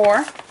did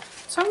before.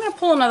 So I'm going to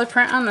pull another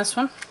print on this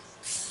one.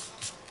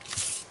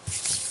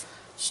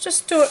 Let's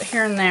just do it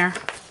here and there.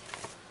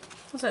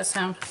 How's that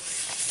sound?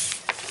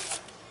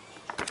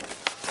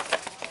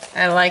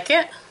 I like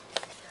it.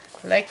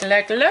 Like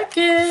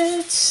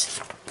it.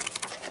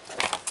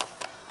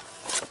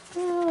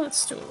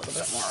 Let's do a little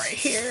bit more right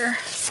here.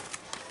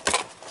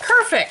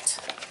 Perfect.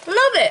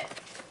 Love it.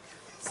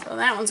 So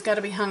that one's got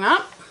to be hung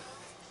up.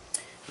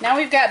 Now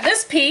we've got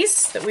this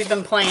piece that we've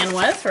been playing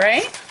with,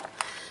 right?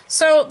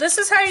 So this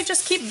is how you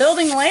just keep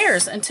building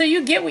layers until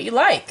you get what you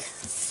like.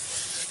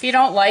 If you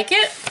don't like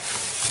it,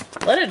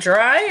 let it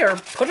dry or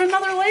put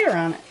another layer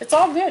on it. It's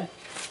all good.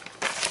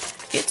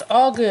 It's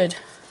all good.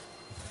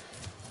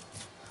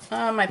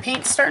 My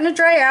paint's starting to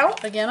dry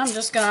out. Again, I'm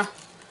just going to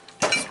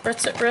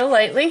spritz it real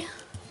lightly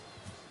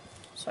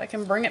so I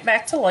can bring it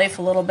back to life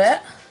a little bit.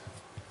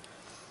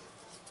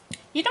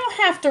 You don't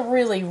have to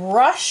really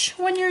rush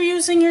when you're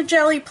using your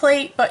jelly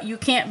plate, but you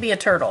can't be a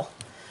turtle.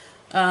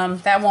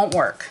 That won't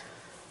work.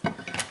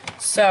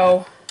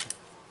 So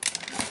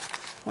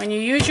when you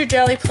use your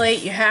jelly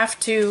plate, you have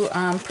to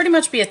pretty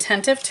much be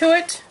attentive to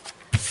it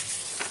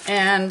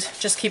and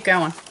just keep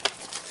going.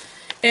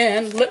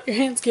 And let your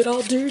hands get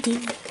all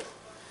dirty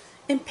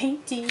and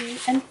painty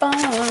and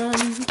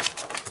fun.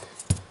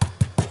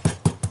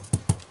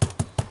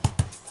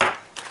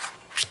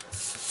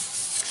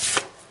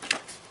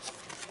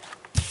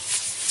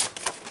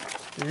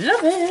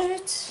 Love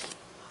it.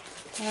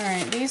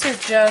 Alright, these are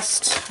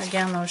just,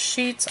 again, those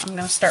sheets. I'm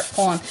going to start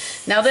pulling.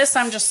 Now this,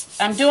 I'm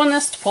doing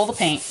this to pull the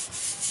paint.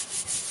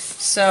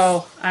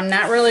 So I'm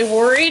not really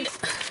worried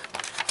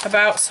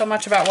about so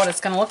much about what it's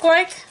going to look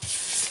like.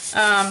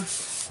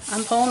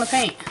 I'm pulling the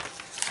paint.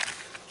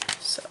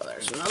 So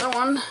there's another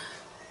one.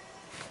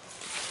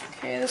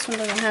 Okay, this one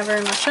doesn't have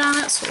very much on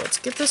it, so let's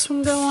get this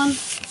one going.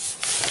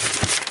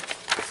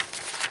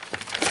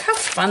 Look how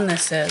fun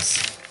this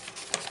is.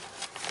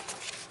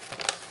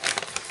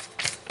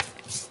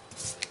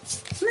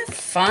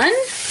 Fun?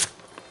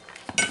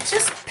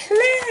 Just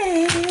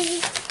play.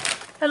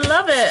 I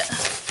love it.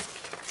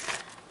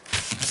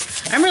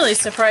 I'm really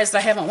surprised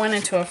I haven't went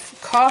into a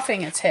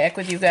coughing attack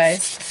with you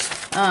guys.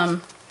 I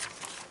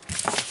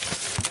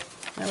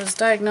was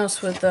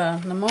diagnosed with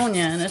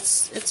pneumonia, and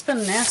it's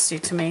been nasty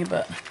to me,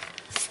 but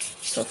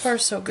so far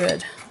so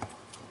good.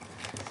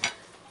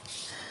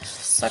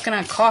 Sucking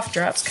on cough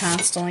drops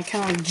constantly,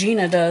 kind of like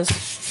Gina does.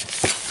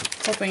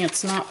 Hoping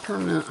it's not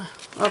permanent.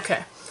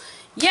 Okay.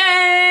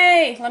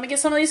 Yay! Let me get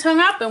some of these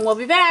hung up and we'll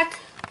be back.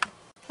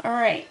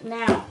 Alright,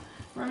 now,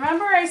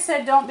 remember I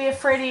said don't be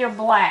afraid of your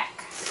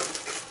black.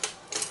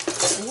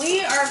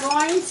 We are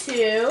going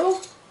to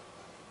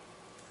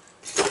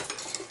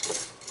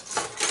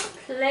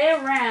play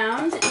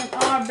around in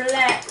our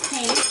black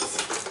paint.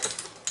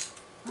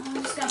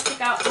 I'm just going to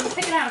I'm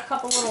picking out a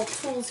couple little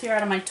tools here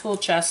out of my tool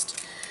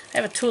chest. I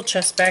have a tool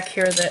chest back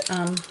here that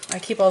I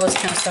keep all this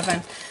kind of stuff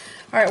in.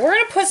 Alright, we're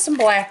going to put some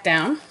black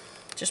down.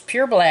 Just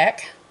pure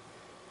black.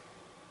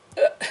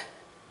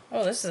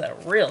 Oh, this is a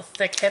real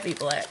thick, heavy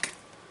black.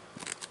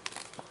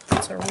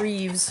 It's a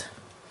Reeves.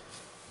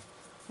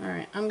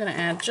 Alright, I'm going to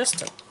add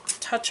just a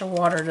touch of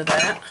water to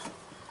that,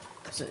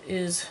 because it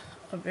is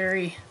a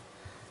very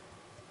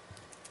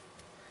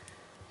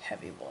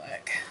heavy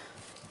black.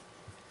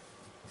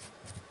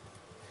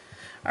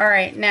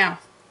 Alright, now,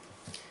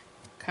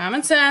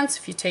 common sense,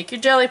 if you take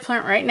your jelly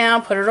plant right now,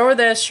 put it over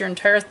this, your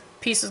entire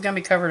piece is going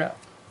to be covered up.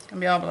 It's going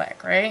to be all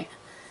black, right?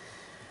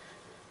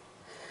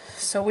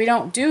 So we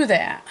don't do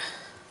that.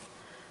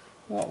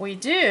 What we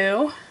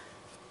do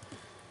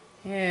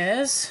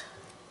is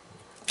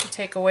we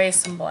take away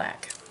some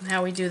black. And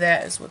how we do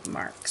that is with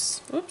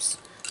marks. Oops,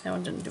 that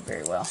one didn't do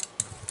very well.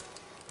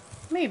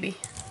 Maybe,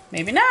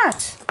 maybe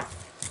not.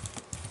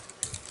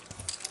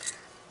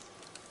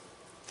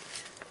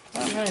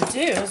 What I'm going to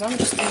do is I'm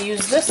just going to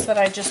use this that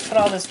I just put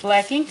all this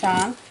black ink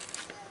on.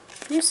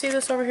 Can you see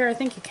this over here? I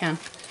think you can.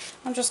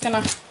 I'm just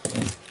going to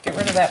get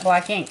rid of that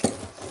black ink.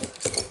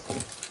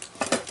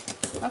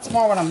 That's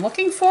more what I'm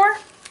looking for,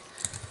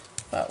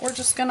 but we're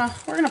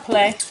gonna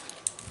play.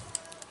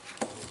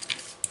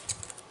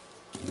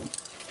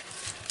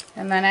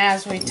 And then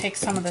as we take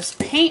some of this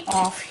paint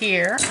off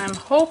here, I'm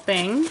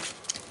hoping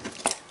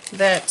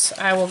that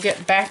I will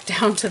get back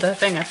down to the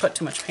thing I put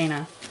too much paint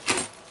on.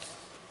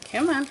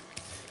 Come on.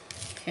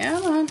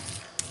 Come on.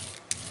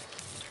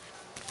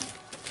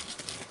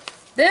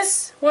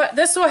 This is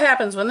what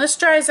happens when this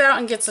dries out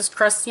and gets this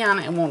crusty on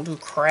it. It won't do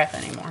crap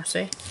anymore,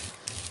 see?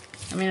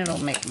 I mean, it'll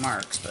make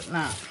marks, but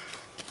not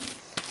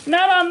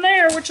on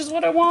there, which is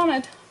what I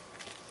wanted.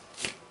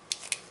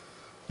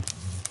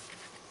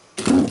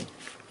 Get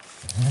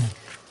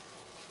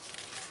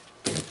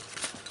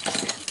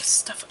this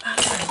stuff out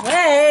of the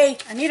way.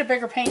 I need a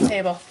bigger paint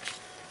table.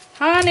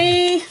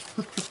 Honey!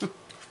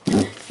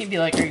 He'd be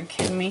like, are you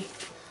kidding me?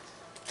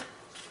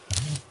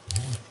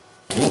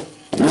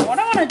 Now, what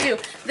I want to do,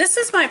 this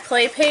is my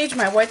play page,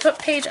 my wipe up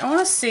page. I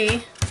want to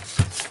see.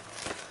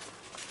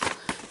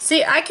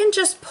 See, I can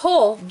just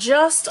pull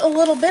just a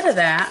little bit of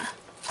that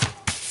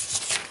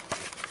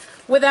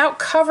without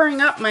covering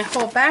up my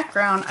whole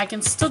background. I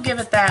can still give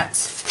it that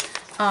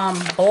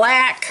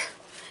black,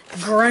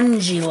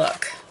 grungy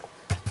look.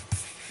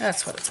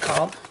 That's what it's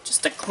called.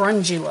 Just a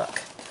grungy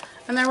look.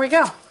 And there we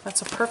go.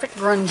 That's a perfect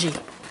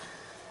grungy.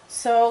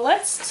 So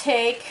let's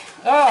take,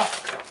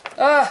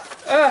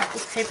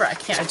 this paper, I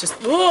can't, let's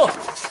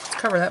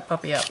cover that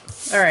puppy up.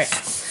 All right,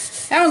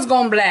 that one's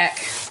going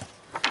black.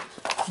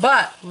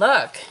 But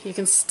look, you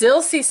can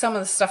still see some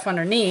of the stuff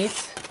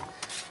underneath,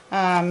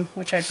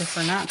 which I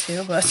prefer not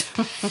to, but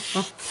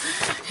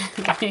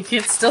you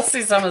can still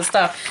see some of the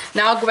stuff.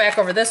 Now I'll go back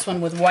over this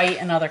one with white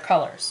and other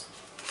colors.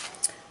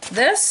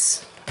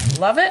 This,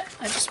 love it.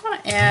 I just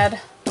want to add,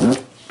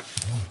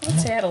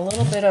 let's add a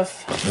little bit of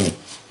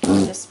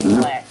this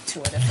black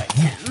to it if I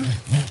can.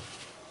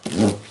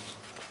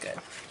 Good.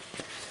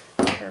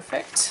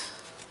 Perfect.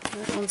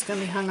 That one's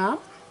going to be hung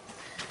up.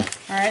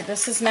 Alright,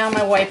 this is now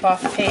my wipe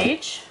off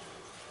page.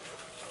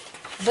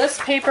 This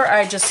paper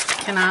I just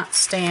cannot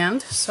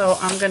stand, so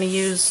I'm going to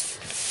use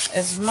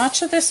as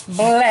much of this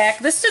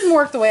black. This didn't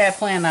work the way I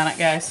planned on it,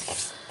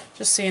 guys.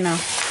 Just so you know.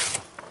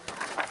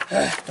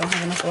 Don't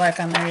have enough black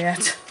on there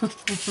yet.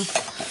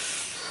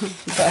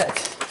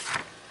 But,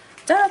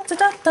 I'm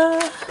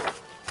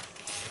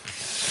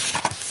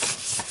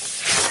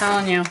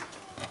telling you.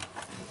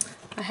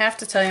 I have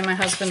to tell you, my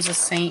husband's a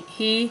saint.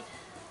 He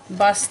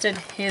busted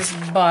his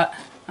butt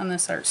on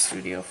this art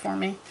studio for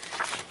me.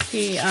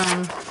 He,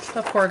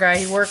 the poor guy,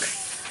 he worked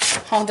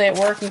all day at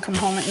work and come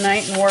home at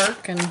night and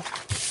work, and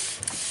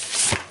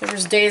there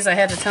was days I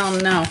had to tell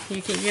him, no,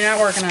 you're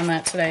not working on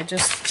that today.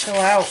 Just chill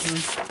out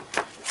and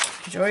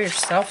enjoy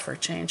yourself for a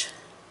change.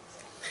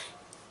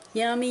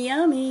 Yummy,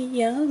 yummy,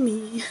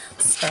 yummy.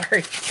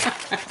 Sorry.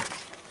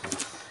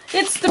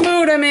 It's the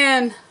mood I'm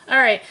in.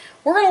 Alright,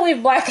 we're going to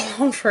leave black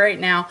alone for right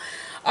now.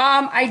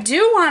 I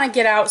do want to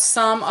get out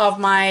some of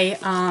my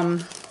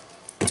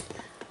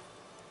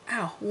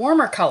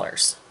warmer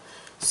colors.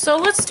 So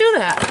let's do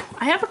that.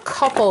 I have a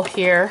couple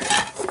here.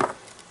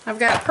 I've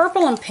got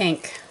purple and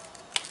pink.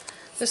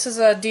 This is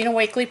a Dina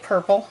Wakley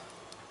purple.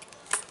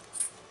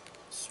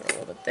 So a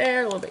little bit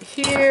there, a little bit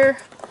here.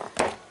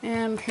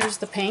 And here's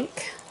the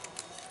pink.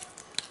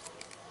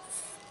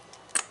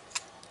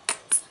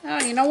 Oh,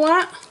 you know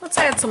what? Let's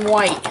add some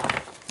white.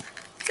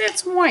 Let's add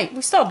some white.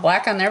 We still have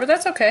black on there, but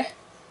that's okay.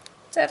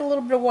 Let's add a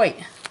little bit of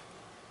white.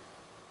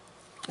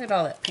 Look at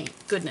all that paint.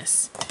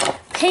 Goodness.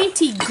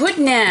 Painty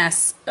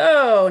goodness.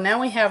 Oh,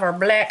 now we have our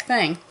black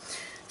thing.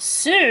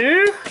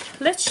 So,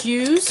 let's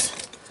use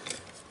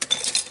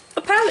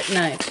a palette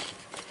knife.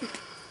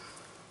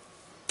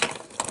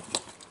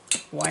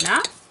 Why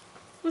not?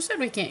 Who said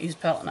we can't use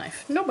palette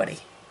knife? Nobody.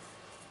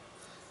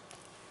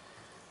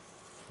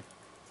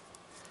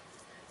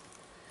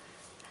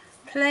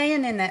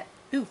 Playing in that,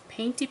 ooh,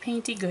 painty,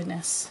 painty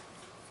goodness.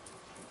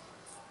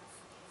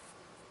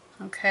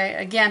 Okay,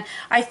 again,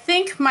 I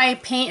think my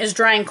paint is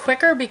drying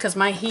quicker because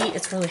my heat,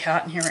 it's really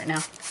hot in here right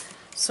now.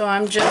 So I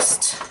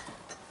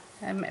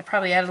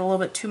probably added a little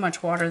bit too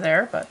much water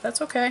there, but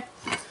that's okay.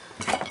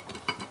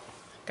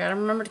 Gotta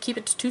remember to keep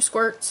it to 2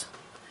 squirts.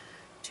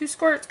 2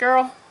 squirts,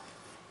 girl.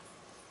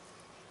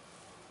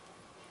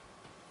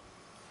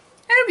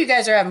 I hope you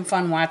guys are having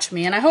fun watching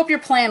me, and I hope you're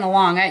playing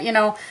along. You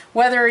know,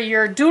 whether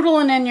you're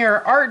doodling in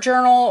your art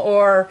journal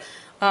or,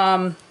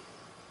 you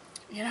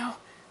know,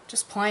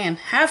 just playing.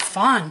 Have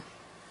fun.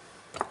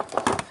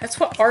 That's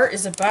what art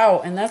is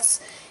about, and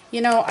that's,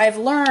 you know, I've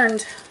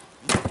learned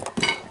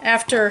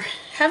after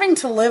having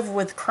to live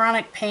with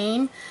chronic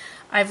pain,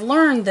 I've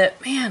learned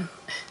that, man,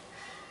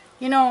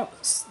 you know,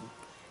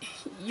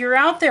 you're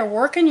out there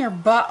working your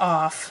butt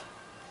off,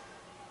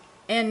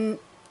 and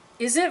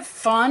is it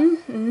fun?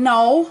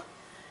 No.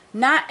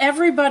 Not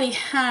everybody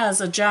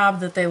has a job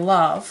that they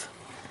love,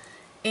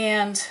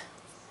 and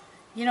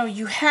you know,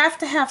 you have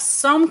to have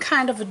some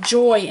kind of a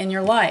joy in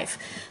your life.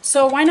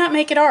 So why not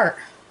make it art?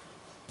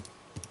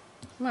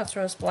 I'm gonna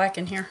throw this black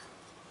in here.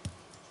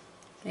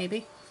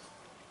 Maybe.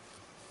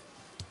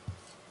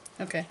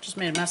 Okay, just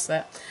made a mess of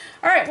that.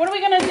 Alright, what are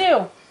we gonna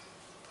do?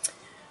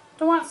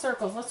 Don't want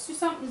circles. Let's do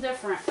something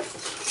different.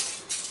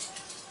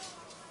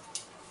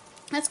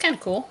 That's kind of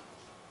cool.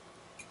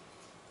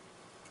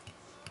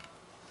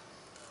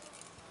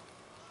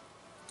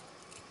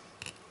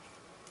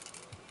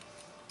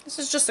 This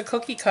is just a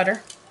cookie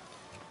cutter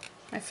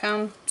I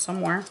found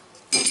somewhere.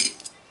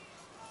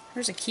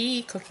 Here's a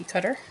key cookie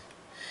cutter.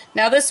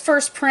 Now this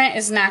first print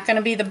is not going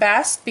to be the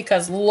best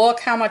because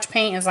look how much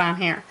paint is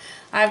on here.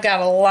 I've got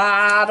a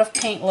lot of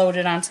paint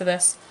loaded onto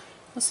this.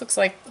 This looks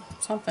like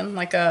something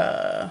like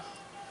a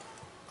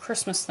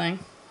Christmas thing.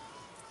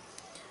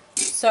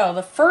 So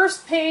the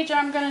first page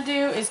I'm going to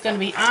do is going to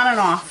be on and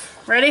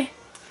off. Ready?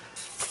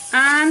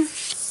 On,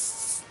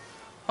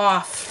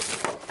 off.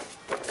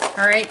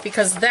 Alright,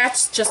 because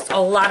that's just a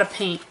lot of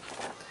paint.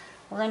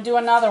 We're going to do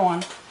another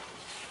one.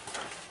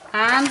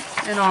 On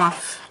and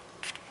off.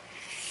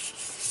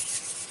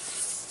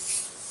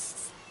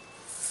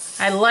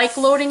 I like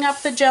loading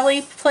up the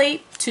Gelli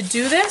plate to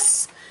do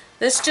this.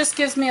 This just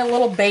gives me a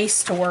little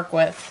base to work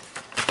with.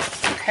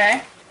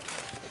 Okay?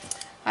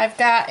 I've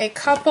got a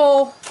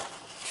couple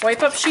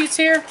wipe up sheets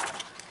here.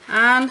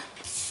 On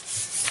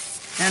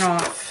and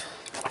off.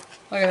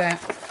 Look at that.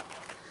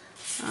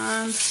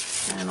 On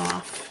and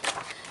off.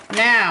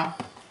 Now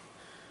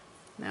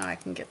I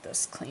can get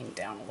this cleaned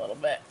down a little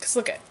bit, because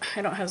look at,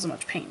 I don't have as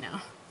much paint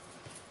now.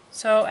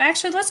 So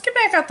actually, let's get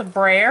back out the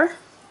brayer.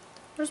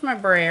 Where's my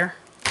brayer?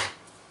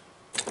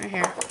 Right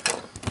here.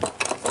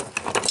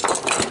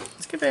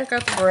 Let's get back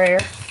out the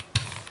brayer,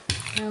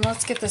 and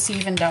let's get this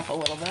evened up a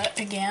little bit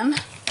again.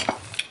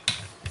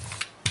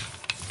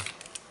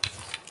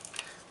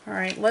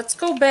 Alright, let's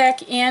go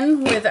back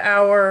in with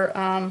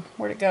our,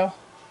 where'd it go?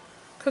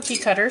 Cookie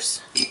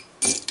cutters.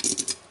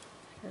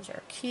 Here's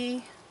our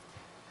key.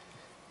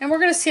 And we're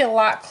going to see a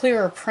lot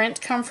clearer print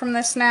come from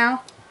this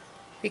now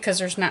because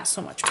there's not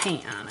so much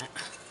paint on it.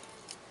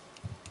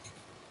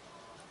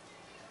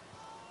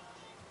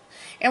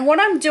 And what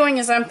I'm doing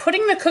is I'm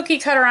putting the cookie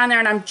cutter on there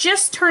and I'm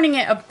just turning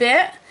it a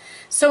bit.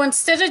 So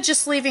instead of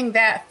just leaving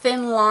that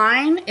thin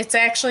line, it's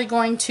actually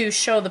going to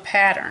show the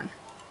pattern.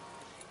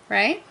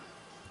 Right?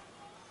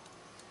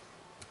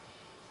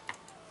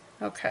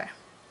 Okay.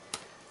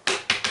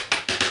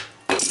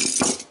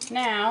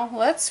 Now,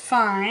 let's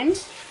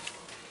find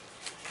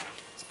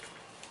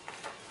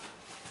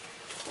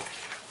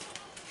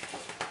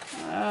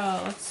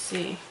let's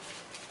see.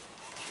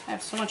 I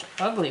have so much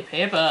ugly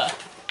paper.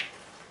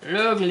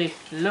 Ugly,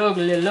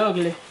 ugly,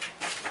 ugly.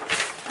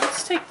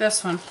 Let's take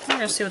this one. We're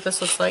going to see what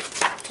this looks like,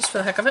 just for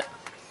the heck of it.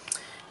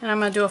 And I'm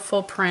going to do a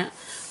full print.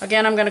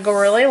 Again, I'm going to go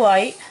really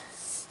light.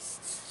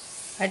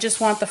 I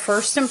just want the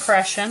first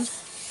impression.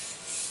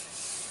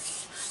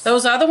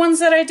 Those other ones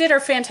that I did are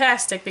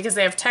fantastic because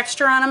they have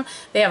texture on them.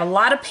 They have a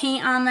lot of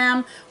paint on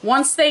them.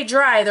 Once they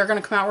dry, they're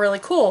going to come out really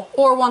cool.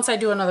 Or once I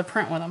do another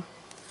print with them.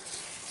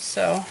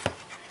 So,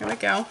 here we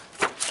go.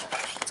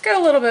 Let's get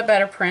a little bit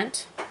better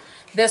print.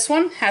 This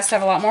one has to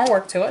have a lot more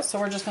work to it, so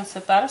we're just going to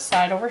set that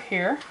aside over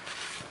here.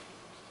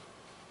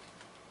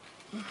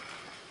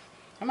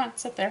 Come on,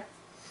 sit there.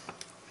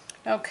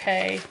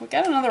 Okay, we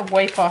got another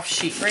wipe-off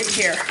sheet right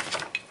here.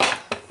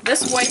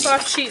 This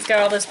wipe-off sheet's got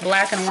all this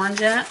black and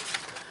orange in it.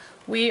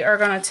 We are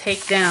going to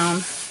take down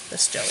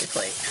this Gelli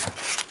plate.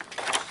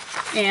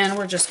 And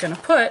we're just going to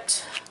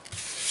put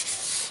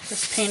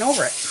this paint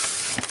over it.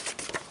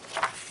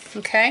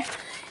 Okay?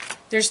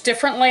 There's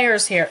different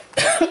layers here.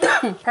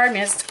 Pardon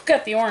me, I still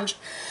got the orange.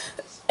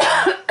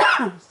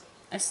 I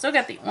still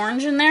got the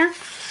orange in there,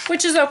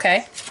 which is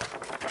okay.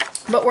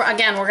 But we're going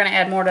to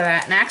add more to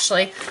that. And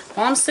actually,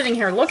 while I'm sitting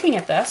here looking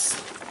at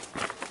this,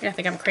 you're going to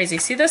think I'm crazy.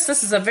 See this?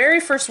 This is the very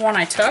first one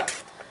I took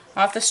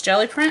off this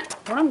Gelli print.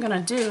 What I'm going to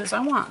do is I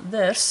want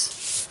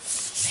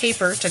this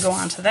paper to go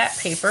onto that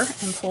paper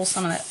and pull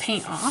some of that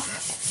paint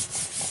off.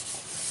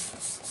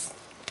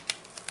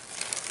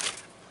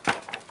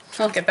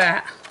 Look at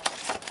that.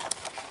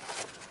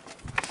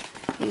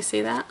 You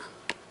see that?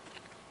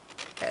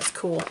 That's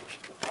cool.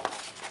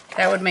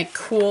 That would make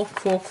cool,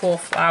 cool, cool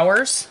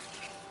flowers.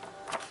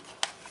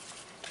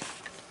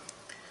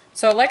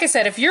 So like I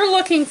said, if you're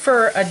looking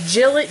for a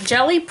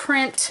Gelli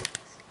print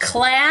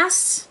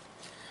class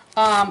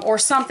or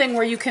something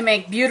where you can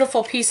make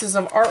beautiful pieces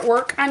of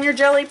artwork on your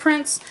jelly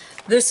prints,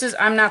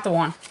 I'm not the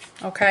one,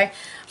 okay?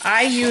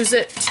 I use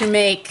it to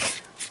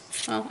make,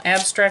 well,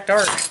 abstract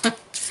art.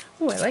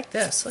 Ooh, I like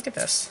this. Look at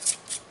this.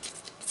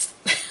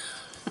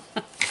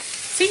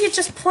 See, you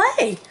just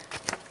play.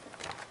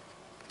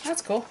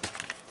 That's cool.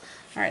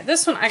 All right,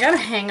 this one I gotta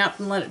hang up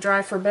and let it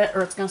dry for a bit,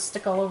 or it's gonna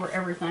stick all over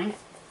everything.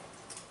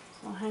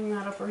 So I'll hang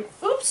that up right.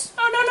 Oops!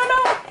 Oh no no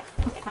no!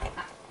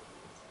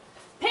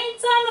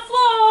 Paint's on the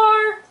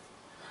floor.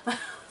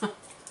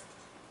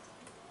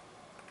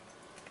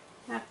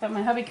 I thought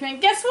my hubby came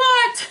in. Guess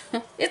what?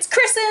 It's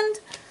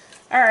christened.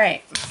 All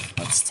right,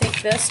 let's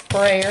take this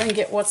sprayer and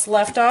get what's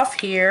left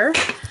off here.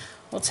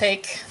 We'll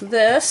take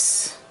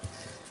this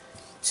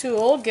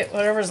tool, get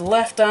whatever's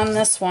left on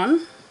this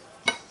one.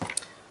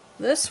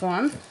 This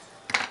one.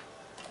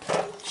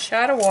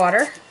 Shot of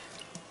water,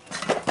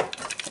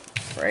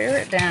 sprayer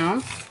it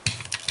down,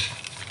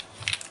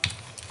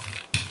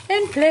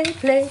 and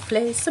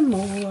play some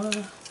more.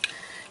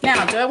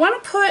 Now, do I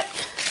want to put,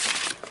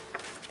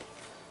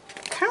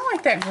 kind of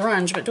like that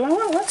grunge, but do I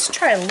want, let's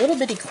try a little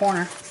bitty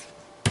corner.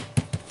 Yeah,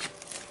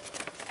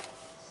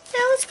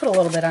 let's put a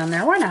little bit on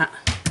there, why not?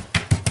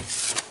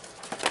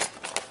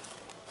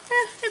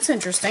 It's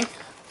interesting.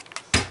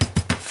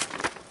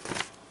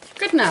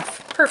 Good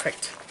enough,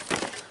 perfect.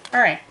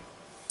 All right.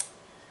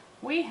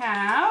 We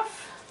have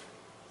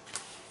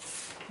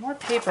more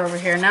paper over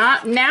here.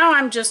 Now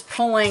I'm just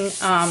pulling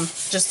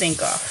just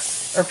ink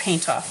off, or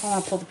paint off. I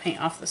want to pull the paint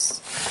off this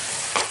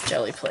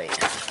jelly plate.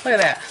 Look at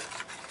that.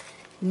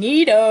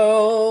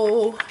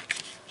 Neato.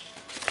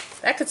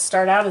 That could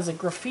start out as a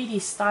graffiti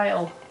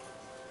style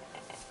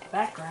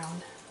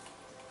background.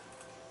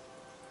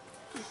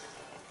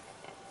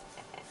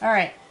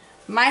 Alright.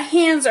 My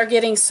hands are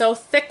getting so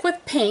thick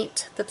with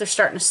paint that they're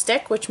starting to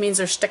stick, which means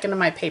they're sticking to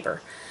my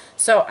paper.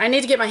 So I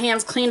need to get my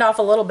hands cleaned off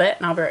a little bit,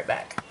 and I'll be right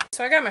back.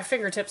 So I got my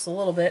fingertips a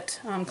little bit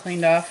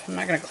cleaned off. I'm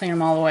not going to clean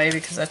them all the way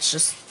because that's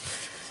just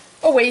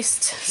a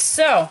waste.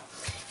 So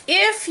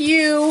if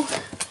you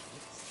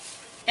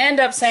end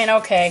up saying,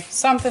 okay,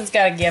 something's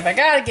got to give, I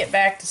got to get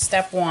back to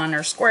step one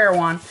or square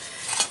one,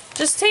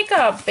 just take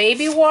a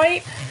baby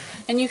wipe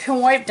and you can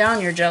wipe down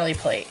your jelly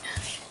plate.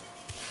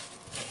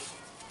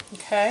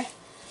 Okay,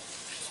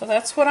 so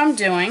that's what I'm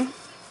doing.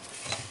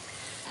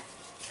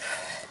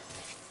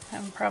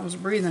 Having problems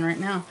breathing right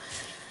now.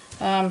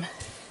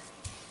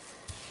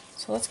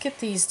 So let's get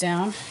these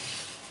down.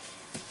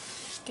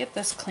 Get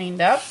this cleaned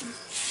up.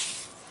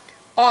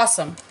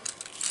 Awesome.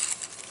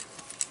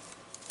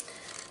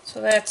 So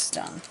that's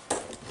done. I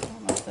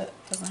don't know if that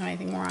doesn't have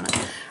anything more on it.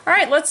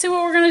 Alright, let's see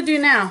what we're going to do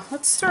now.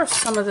 Let's throw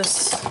some of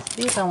this.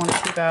 These I want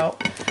to keep out.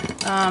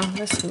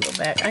 This can go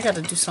back. I got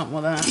to do something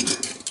with that.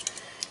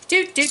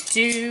 We're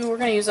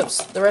going to use up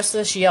the rest of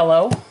this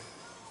yellow.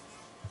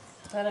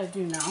 That I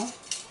do know.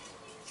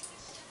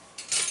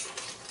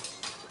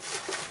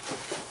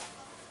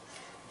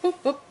 Boop,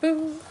 boop,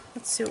 boop.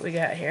 Let's see what we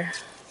got here.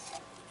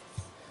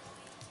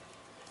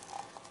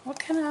 What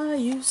can I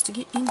use to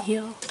get in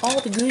here?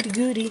 All the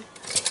goody.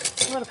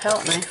 What a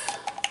palette knife.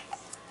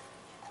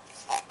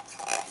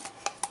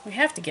 We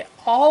have to get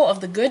all of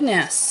the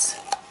goodness.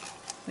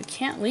 We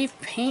can't leave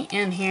paint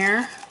in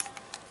here.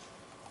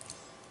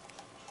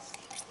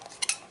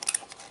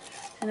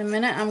 In a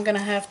minute I'm going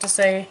to have to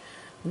say,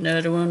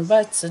 another one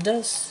bites the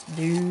dust.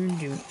 And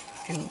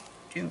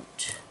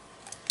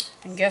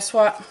guess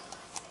what?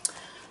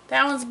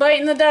 That one's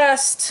biting the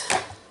dust.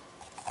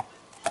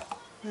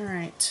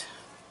 Alright.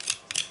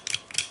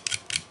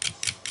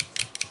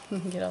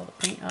 Get all the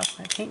paint off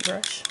my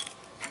paintbrush.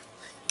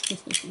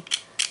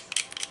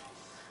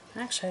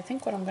 Actually, I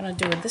think what I'm going to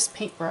do with this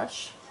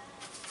paintbrush,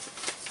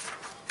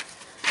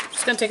 I'm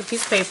just going to take a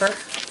piece of paper.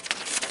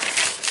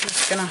 I'm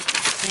just going to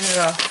clean it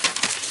off.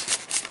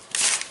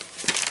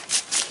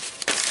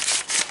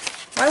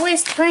 Why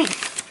waste the paint?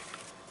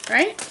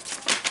 Right?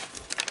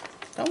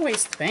 Don't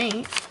waste the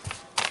paint.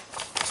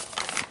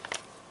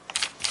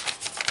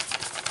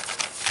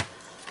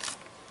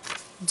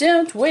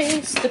 Don't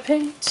waste the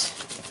paint.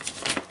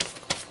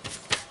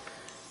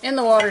 In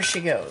the water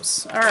she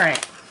goes.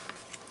 Alright.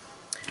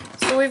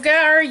 So we've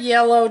got our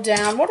yellow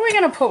down. What are we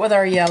going to put with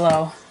our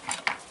yellow?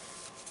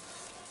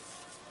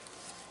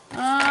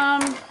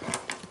 Don't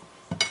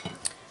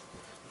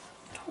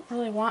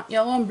really want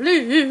yellow and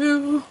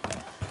blue.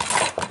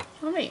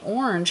 What about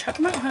orange? How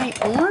come I don't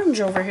have any orange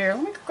over here?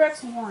 Let me go grab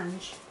some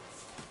orange.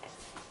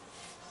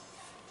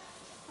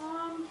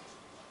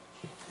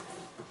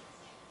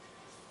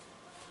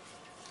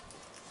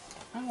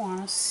 I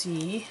want to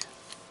see.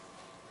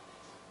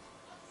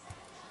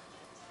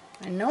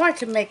 I know I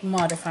could make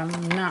mud if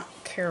I'm not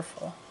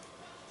careful.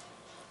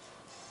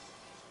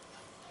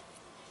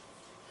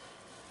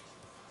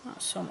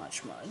 Not so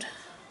much mud.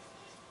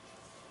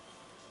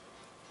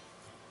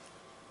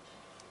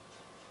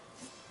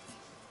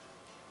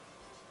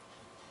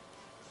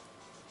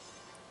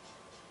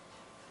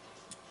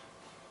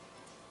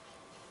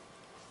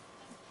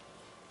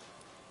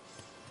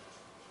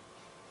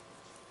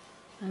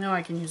 I know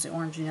I can use the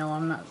orange and yellow.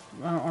 I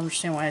don't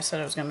understand why I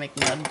said I was going to make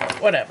mud, but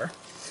whatever.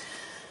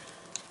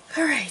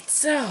 Alright,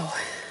 so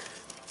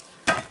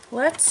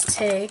let's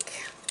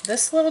take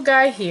this little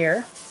guy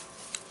here.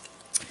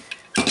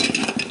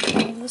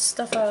 All this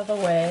stuff out of the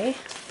way.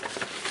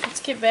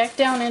 Let's get back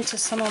down into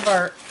some of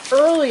our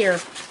earlier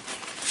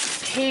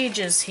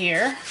pages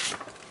here.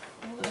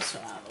 Move this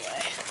one out of the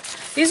way.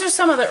 These are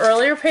some of the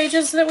earlier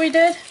pages that we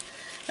did.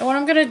 And what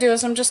I'm going to do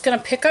is I'm just going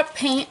to pick up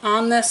paint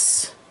on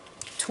this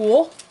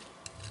tool.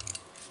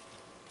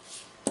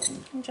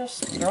 And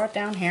just throw it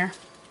down here.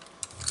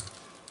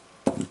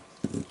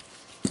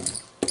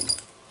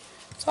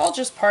 It's all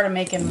just part of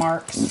making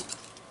marks.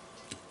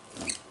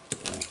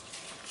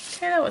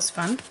 Okay, that was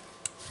fun.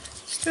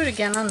 Let's do it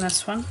again on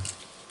this one.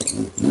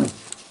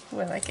 Oh,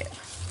 I like it.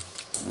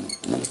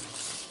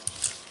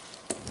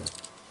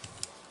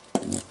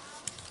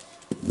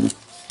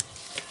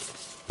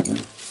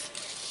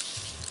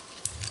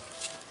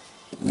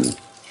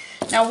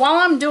 Now while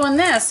I'm doing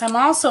this, I'm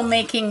also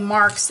making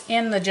marks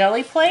in the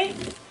jelly plate.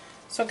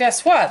 So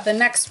guess what? The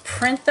next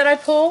print that I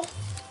pull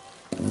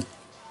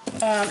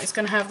is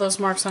going to have those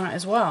marks on it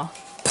as well.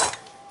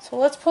 So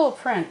let's pull a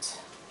print.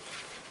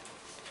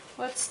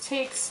 Let's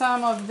take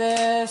some of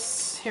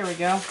this. Here we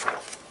go.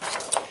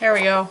 Here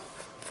we go.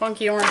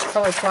 Funky orange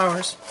colored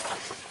flowers.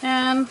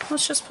 And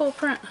let's just pull a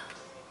print.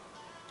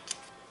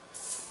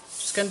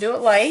 Just going to do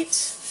it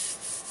light.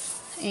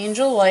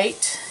 Angel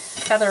light.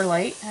 Feather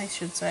light, I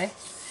should say.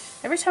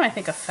 Every time I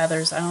think of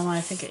feathers, I don't know,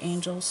 I think of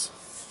angels.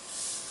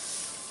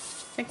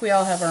 I think we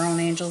all have our own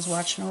angels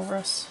watching over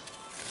us.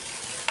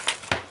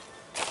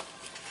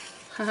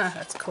 Haha,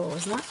 that's cool,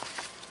 isn't it?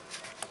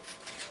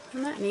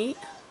 Isn't that neat?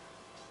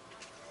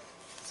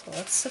 So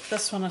let's set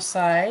this one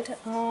aside.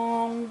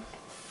 Don't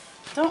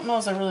know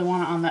if I really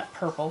want it on that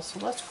purple, so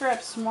let's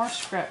grab some more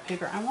scrap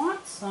paper. I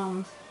want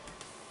some...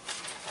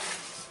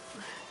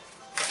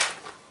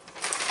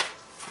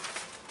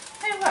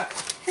 Hey look,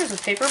 here's a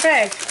paper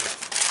bag.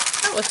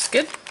 That looks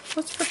good.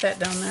 Let's put that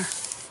down there.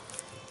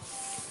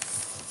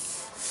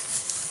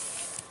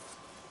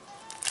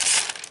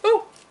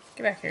 Ooh!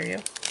 Get back here, you.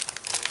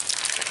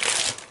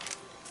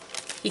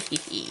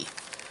 Hehehe.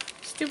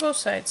 Let's do both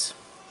sides.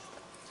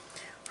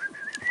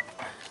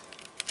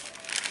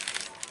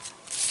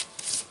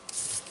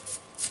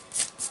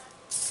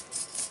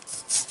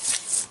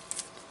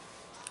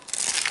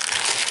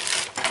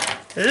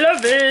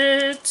 Love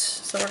it!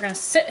 So we're going to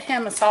set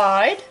him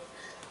aside.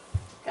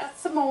 Got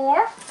some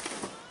more.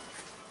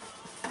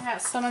 I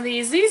got some of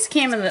these. These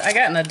came in I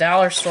got in the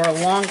dollar store a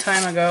long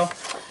time ago.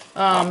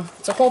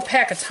 It's a whole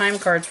pack of time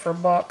cards for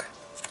 $1.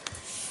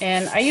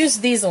 And I use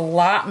these a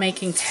lot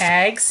making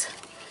tags.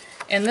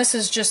 And this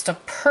is just a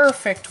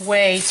perfect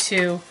way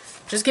to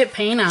just get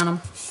paint on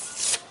them.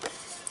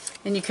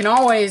 And you can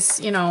always,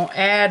 you know,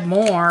 add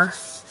more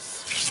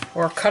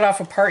or cut off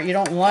a part you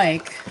don't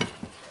like.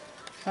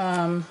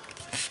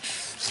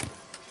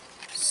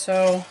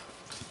 So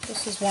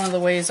this is one of the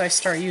ways I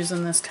start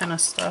using this kind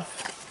of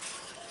stuff.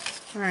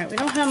 Alright, we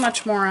don't have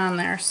much more on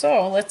there,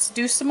 so let's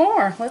do some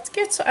more. Let's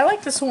get, I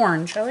like this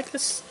orange. I like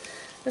this.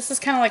 This is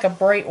kind of like a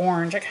bright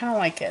orange. I kind of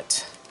like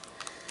it.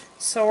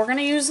 So we're going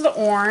to use the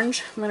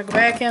orange. I'm going to go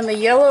back in the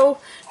yellow.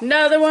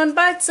 Another one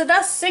bites the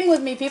dust. Sing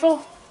with me,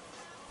 people.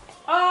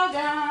 All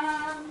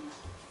gone.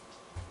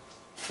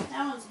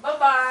 That one's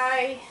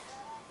bye-bye.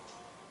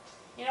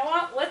 You know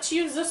what? Let's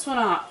use this one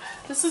up.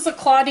 This is a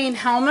Claudine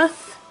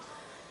Helmuth.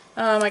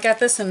 I got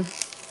this in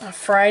a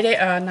Friday.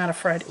 Not a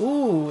Friday.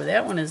 Ooh,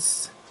 that one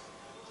is...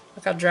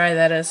 Look how dry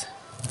that is.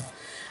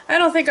 I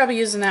don't think I'll be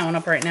using that one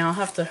up right now. I'll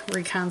have to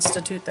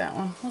reconstitute that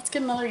one. Let's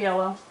get another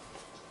yellow.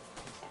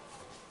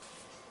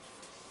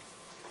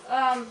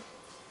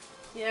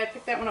 Yeah, I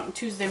picked that one up on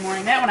Tuesday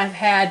morning. That one I've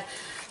had,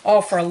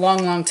 for a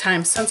long, long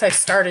time. Since I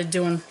started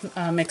doing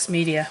mixed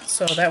media.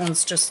 So that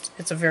one's just,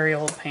 it's a very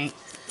old paint.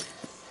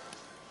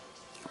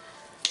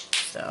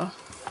 So,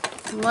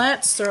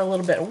 let's throw a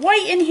little bit of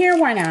white in here.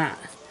 Why not?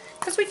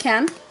 Because we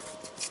can.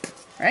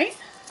 Right?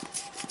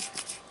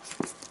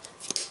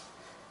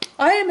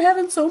 I am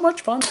having so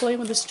much fun playing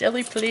with this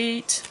jelly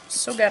plate.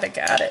 So glad I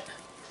got it.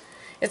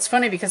 It's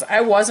funny because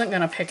I wasn't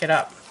going to pick it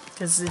up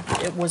because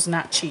it was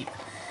not cheap.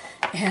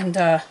 And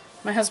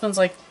my husband's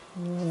like,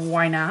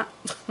 why not?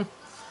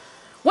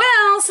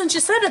 Well, since you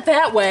said it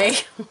that way.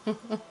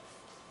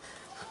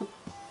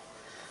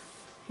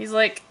 He's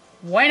like,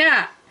 why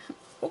not?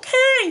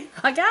 Okay,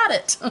 I got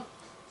it.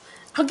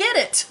 I'll get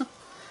it.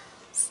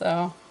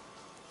 So,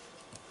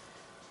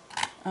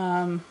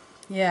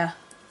 yeah,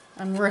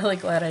 I'm really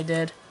glad I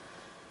did.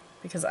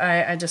 Because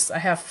I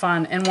have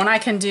fun. And when I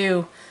can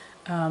do,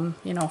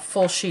 you know,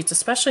 full sheets,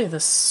 especially the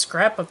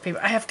scrapbook paper.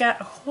 I have got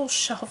a whole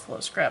shelf full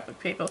of scrapbook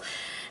paper.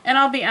 And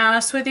I'll be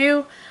honest with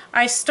you,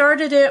 I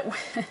started it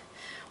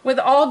with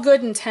all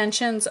good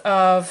intentions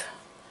of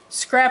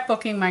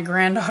scrapbooking my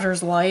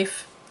granddaughter's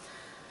life.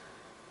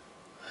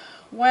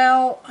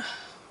 Well,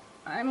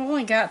 I've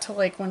only got to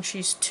like when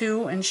she's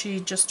 2 and she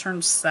just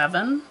turned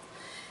 7.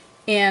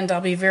 And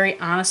I'll be very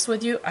honest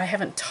with you, I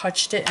haven't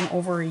touched it in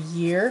over a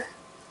year.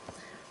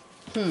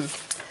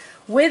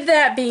 with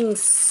that being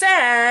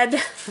said,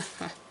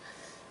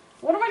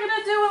 what am I going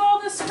to do with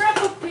all this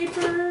scrapbook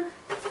paper?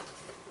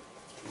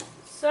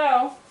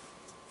 So,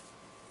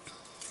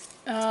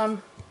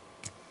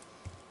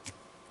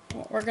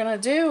 what we're going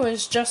to do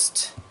is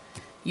just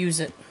use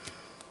it.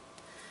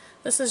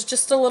 This is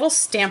just a little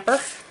stamper,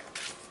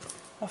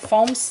 a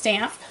foam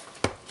stamp.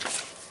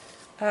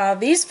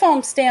 These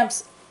foam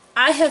stamps,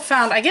 I have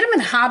found, I get them in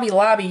Hobby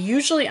Lobby,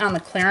 usually on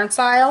the clearance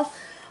aisle.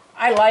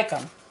 I like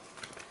them.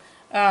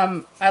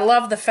 I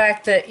love the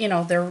fact that, you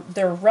know,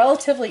 they're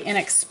relatively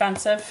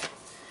inexpensive,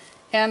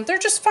 and they're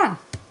just fun.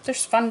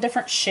 There's fun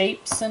different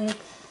shapes and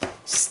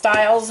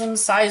styles and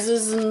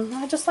sizes, and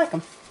I just like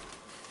them.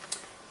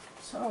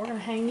 So we're going to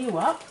hang you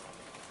up.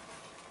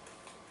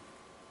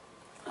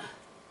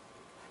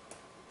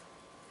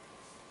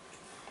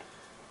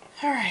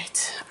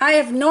 Alright, I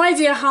have no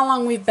idea how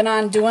long we've been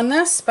on doing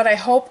this, but I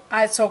hope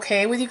it's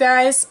okay with you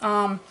guys.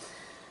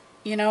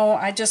 You know,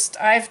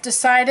 I've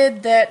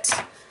decided that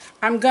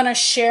I'm going to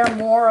share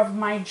more of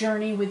my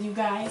journey with you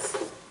guys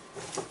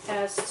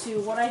as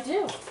to what I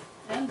do.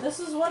 And this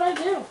is what I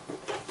do.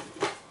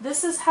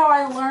 This is how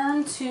I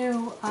learned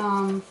to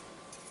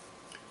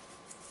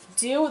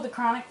deal with the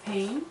chronic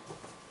pain.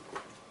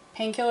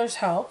 Painkillers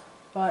help,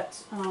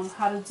 but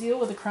how to deal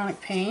with the chronic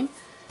pain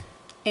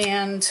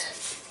and,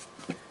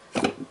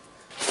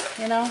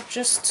 you know,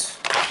 just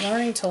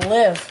learning to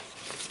live.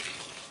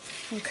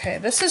 Okay,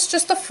 this is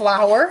just a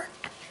flower,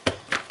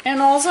 and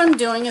all I'm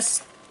doing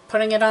is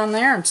putting it on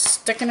there and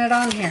sticking it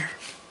on here.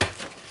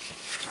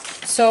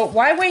 So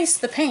why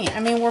waste the paint? I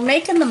mean, we're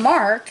making the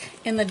mark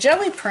in the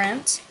jelly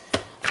print.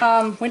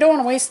 We don't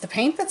want to waste the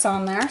paint that's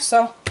on there,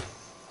 so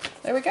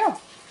there we go,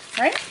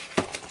 right?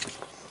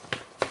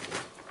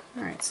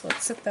 Alright, so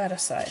let's set that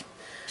aside.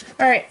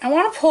 Alright, I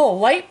want to pull a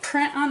light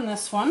print on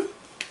this one.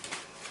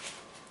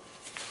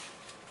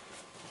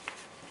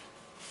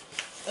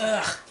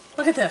 Ugh,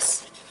 look at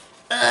this.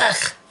 Ugh.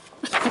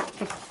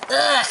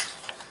 Ugh.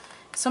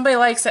 Somebody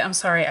likes it, I'm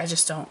sorry, I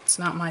just don't. It's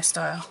not my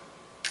style.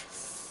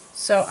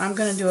 So I'm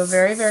going to do a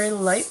very, very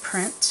light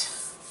print.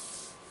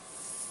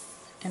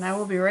 And I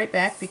will be right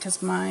back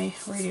because my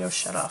radio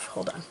shut off.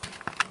 Hold on.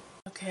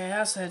 Okay, I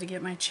also had to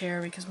get my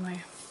chair because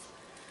my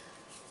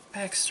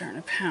back's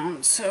starting to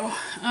pound. So,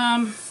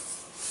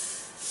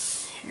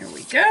 here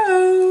we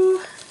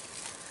go.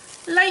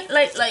 Light,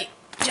 light, light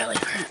jelly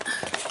print.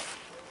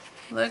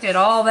 Look at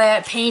all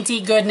that painty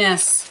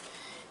goodness.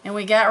 And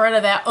we got rid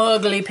of that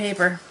ugly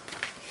paper.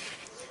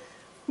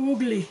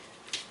 Ugly.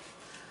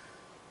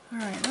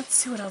 Alright, let's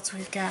see what else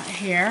we've got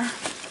here.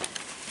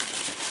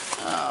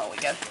 Oh, we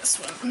got this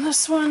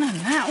one, and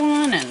that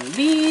one, and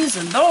these,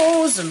 and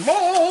those, and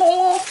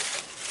more.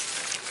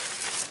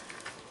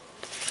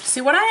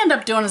 See, what I end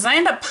up doing is I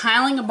end up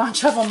piling a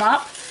bunch of them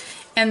up,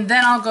 and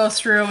then I'll go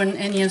through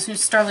and you know,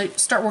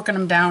 start working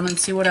them down and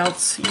see what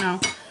else, you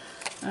know,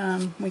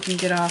 we can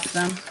get off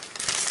them.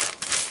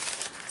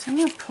 So I'm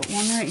going to put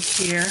one right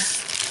here.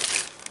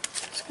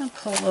 Just going to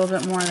pull a little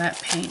bit more of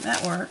that paint.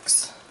 That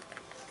works.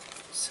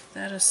 Set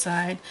that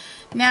aside.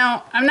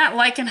 Now, I'm not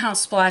liking how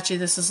splotchy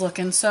this is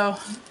looking, so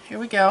here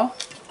we go.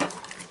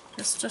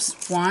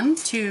 Just one,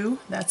 two,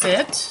 that's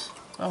it. That's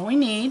all we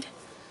need.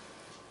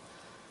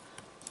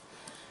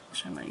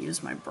 Actually, I'm going to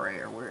use my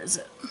brayer. Where is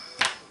it?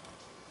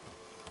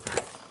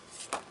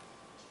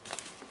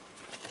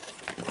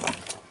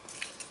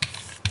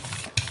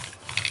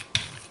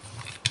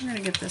 I'm going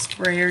to get this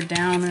brayer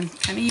down and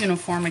kind of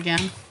uniform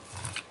again.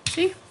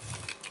 See?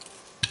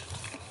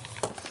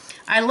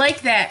 I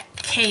like that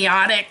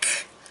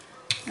chaotic,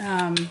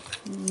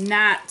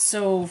 not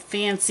so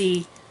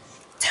fancy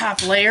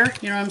top layer,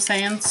 you know what I'm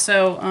saying?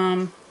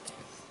 So,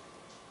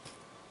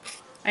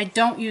 I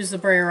don't use the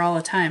brayer all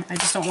the time. I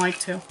just don't like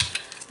to.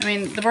 I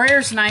mean, the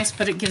brayer's nice,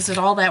 but it gives it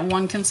all that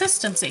one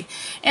consistency.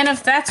 And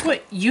if that's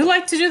what you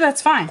like to do,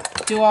 that's fine.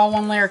 Do all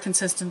one layer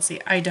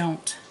consistency. I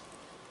don't.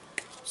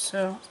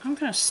 So, I'm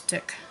going to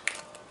stick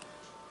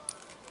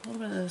a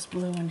little bit of this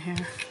blue in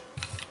here.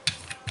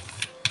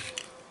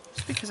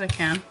 Just because I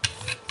can.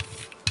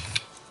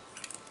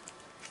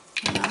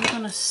 And I'm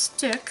going to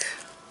stick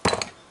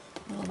a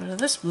little bit of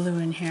this blue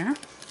in here.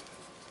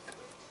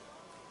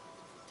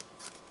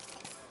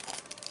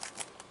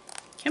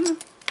 Come on.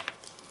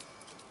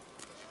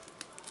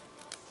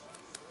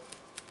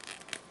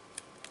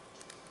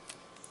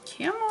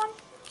 Come on.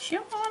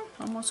 Come on.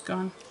 Almost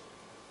gone.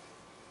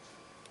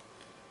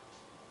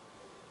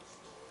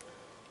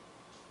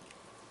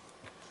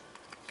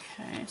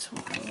 Okay, so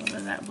we'll put a little bit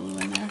of that blue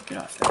in there. Get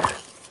off there.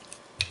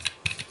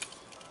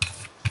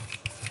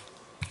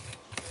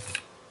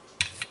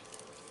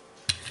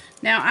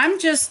 Now I'm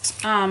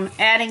just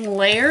adding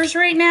layers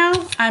right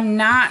now. I'm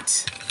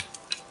not,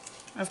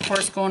 of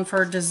course, going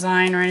for a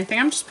design or anything.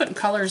 I'm just putting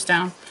colors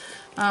down.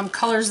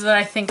 Colors that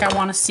I think I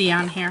want to see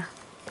on here.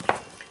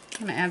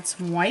 I'm going to add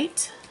some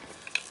white.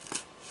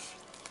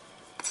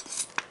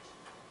 Just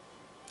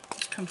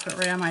come put it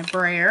right on my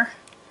brayer.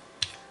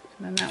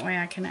 And then that way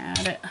I can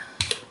add it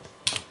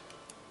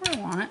where I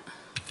want it,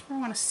 where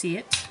I want to see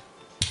it.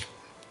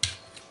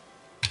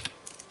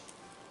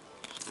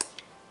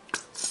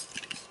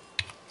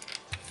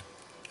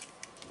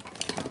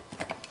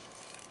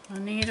 I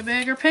need a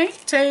bigger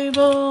paint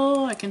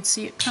table. I can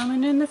see it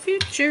coming in the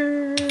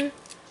future.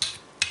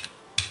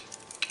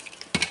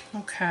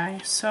 Okay,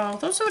 so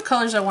those are the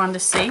colors I wanted to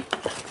see.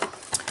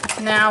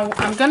 Now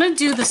I'm going to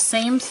do the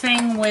same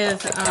thing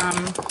with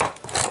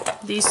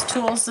these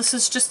tools. This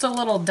is just a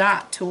little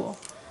dot tool.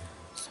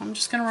 So I'm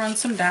just going to run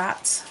some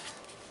dots.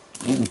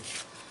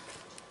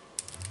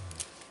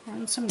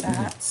 Run some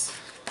dots.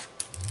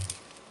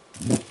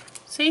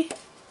 See?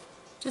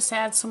 Just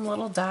add some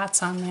little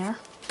dots on there.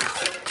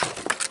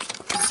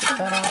 Set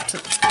that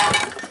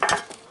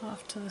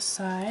off to the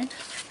side.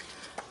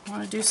 I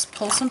want to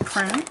pull some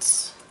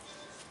prints.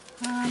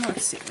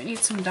 Let's see, we need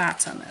some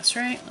dots on this,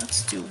 right?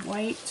 Let's do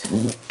white.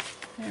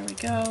 There we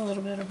go, a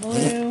little bit of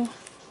blue.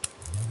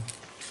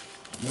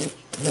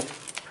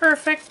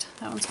 Perfect.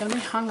 That one's going to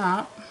be hung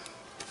up.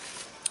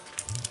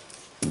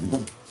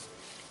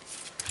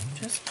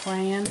 Just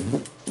playing.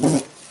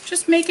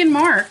 Just making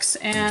marks.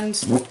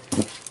 And,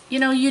 you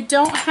know, you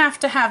don't have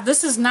to have...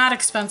 This is not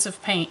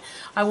expensive paint.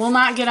 I will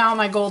not get out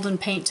my golden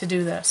paint to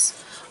do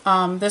this.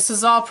 This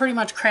is all pretty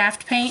much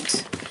craft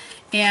paint.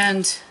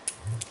 And...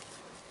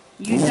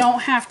 you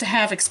don't have to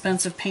have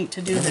expensive paint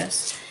to do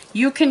this.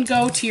 You can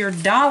go to your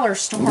dollar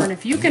store, and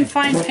if you can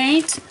find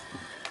paint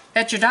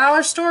at your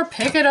dollar store,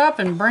 pick it up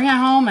and bring it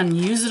home and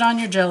use it on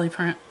your jelly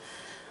print.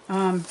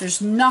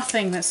 There's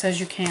nothing that says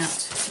you can't.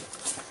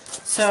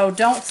 So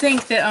don't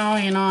think that, oh,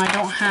 you know, I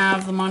don't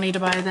have the money to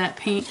buy that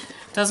paint.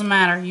 Doesn't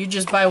matter. You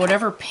just buy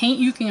whatever paint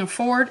you can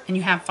afford and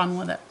you have fun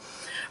with it.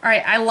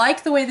 Alright, I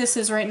like the way this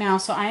is right now,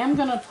 so I am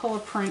going to pull a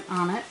print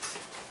on it.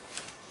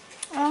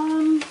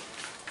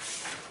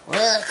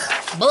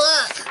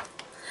 Look.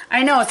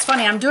 I know, it's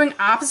funny. I'm doing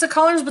opposite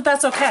colors, but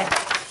that's okay.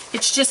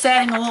 It's just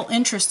adding a little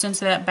interest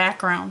into that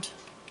background.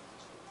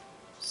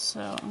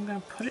 So I'm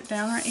going to put it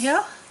down right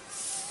here.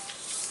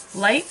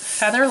 Light,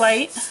 feather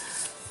light,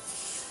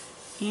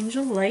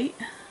 angel light,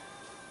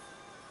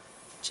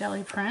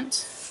 jelly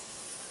print.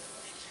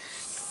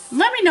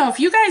 Let me know if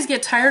you guys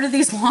get tired of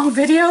these long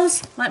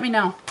videos. Let me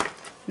know.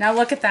 Now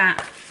look at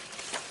that.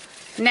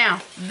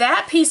 Now,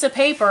 that piece of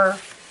paper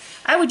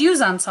I would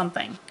use on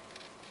something.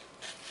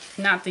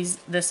 Not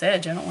this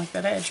edge, I don't like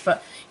that edge,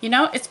 but you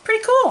know, it's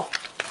pretty cool.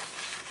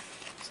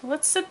 So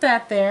let's sit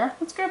that there.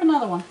 Let's grab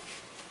another one.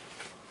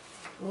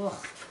 Ugh.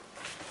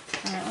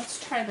 Alright, let's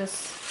try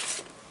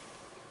this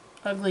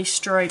ugly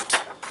striped.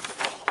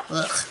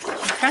 Ugh.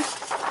 Okay.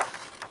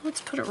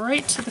 Let's put it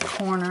right to the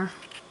corner.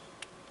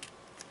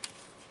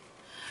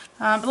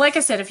 But like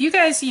I said, if you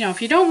guys, you know,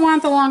 if you don't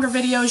want the longer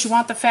videos, you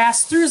want the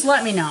fast throughs,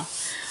 let me know.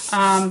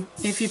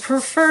 If you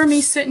prefer me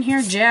sitting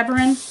here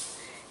jabbering,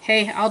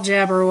 hey, I'll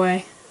jabber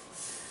away.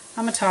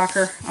 I'm a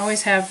talker,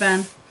 always have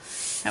been.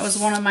 That was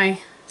one of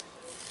my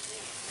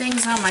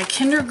things on my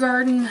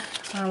kindergarten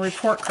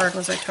report card,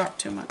 was I talk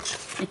too much.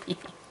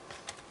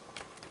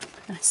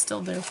 I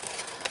still do.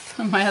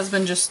 My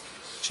husband just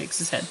shakes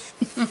his head.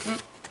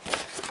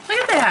 Look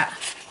at that.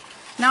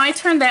 Now I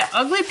turned that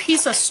ugly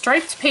piece of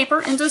striped paper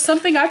into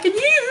something I can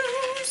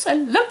use. I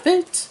love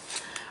it.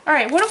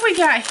 Alright, what have we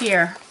got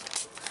here?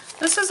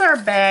 This is our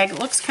bag. It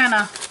looks kind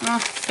of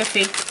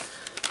iffy.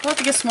 We'll have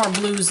to get some more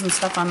blues and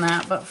stuff on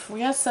that, but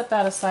we gotta set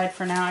that aside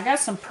for now. I got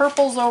some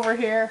purples over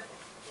here.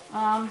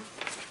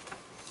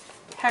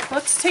 Heck,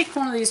 let's take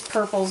one of these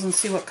purples and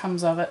see what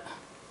comes of it.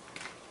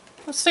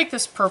 Let's take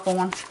this purple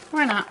one.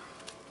 Why not?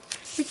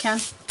 We can.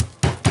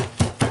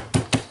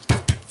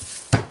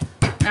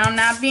 Now I'm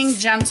not being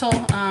gentle.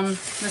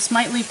 This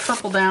might leave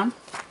purple down.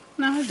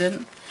 No, it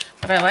didn't.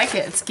 But I like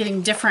it. It's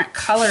getting different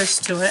colors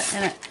to it,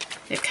 and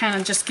it kind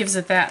of just gives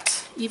it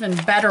that even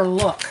better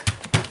look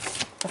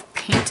of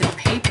painted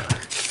paper.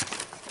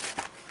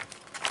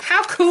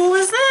 How cool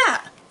is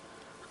that?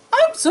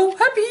 I'm so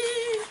happy.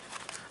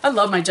 I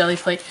love my jelly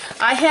plate.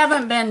 I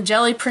haven't been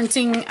jelly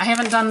printing. I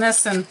haven't done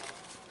this in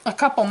a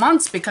couple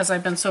months because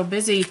I've been so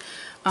busy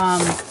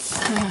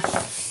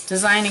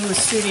designing the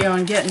studio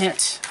and getting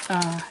it,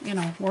 you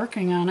know,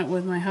 working on it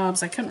with my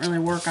hubs. I couldn't really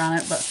work on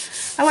it, but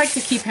I like to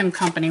keep him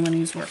company when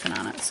he's working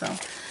on it. So,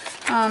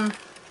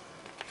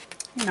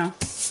 you know.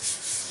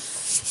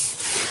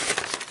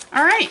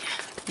 All right.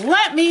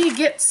 Let me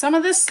get some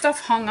of this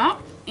stuff hung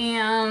up,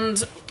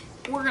 and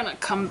we're going to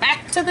come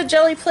back to the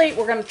jelly plate.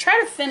 We're going to try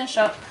to finish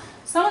up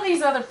some of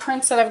these other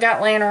prints that I've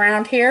got laying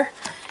around here,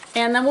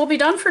 and then we'll be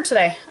done for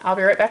today. I'll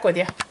be right back with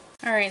you.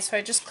 Alright, so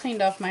I just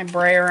cleaned off my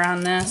brayer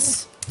on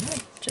this.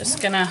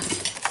 Just going to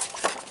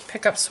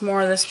pick up some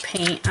more of this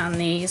paint on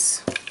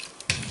these.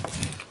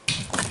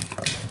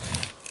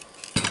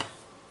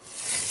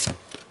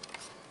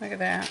 Look at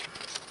that.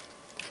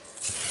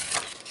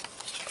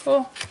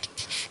 Cool.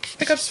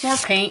 Pick up some more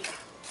paint.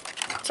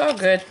 It's all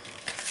good.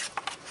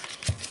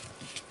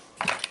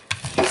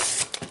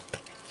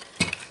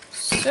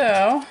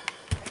 So,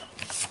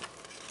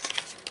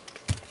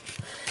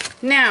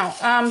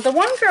 now, the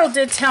one girl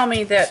did tell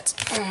me that,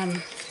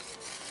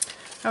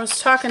 I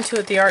was talking to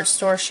at the art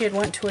store. She had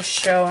went to a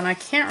show, and I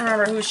can't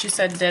remember who she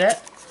said did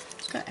it.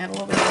 Just going to add a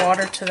little bit of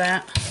water to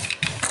that.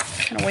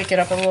 Kind of wake it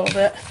up a little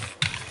bit.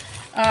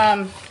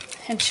 And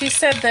she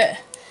said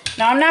that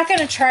Now, I'm not going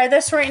to try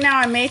this right now.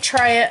 I may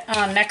try it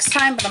next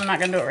time, but I'm not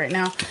going to do it right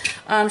now.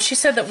 She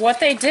said that what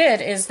they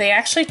did is they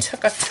actually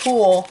took a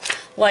tool,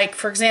 like,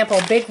 for example,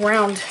 a big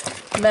round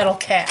metal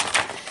cap,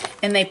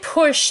 and they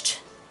pushed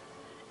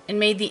and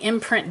made the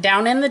imprint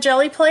down in the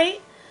jelly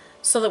plate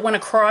so that when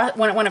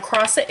it went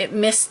across it, it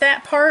missed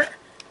that part.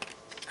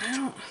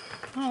 Oh,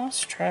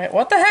 let's try it.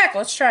 What the heck?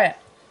 Let's try it.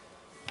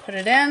 Put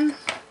it in,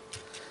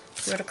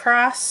 do it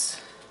across.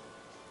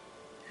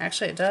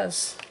 Actually, it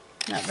does.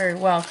 Not very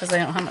well because I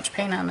don't have much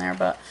paint on there,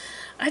 but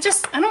I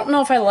don't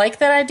know if I like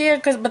that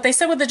idea, but they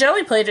said with the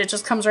jelly plate it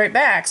just comes right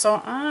back, so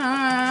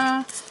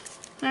try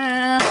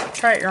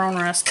at your own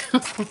risk.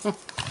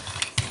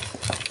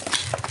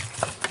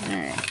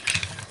 Alright.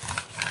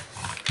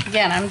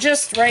 Again,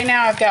 right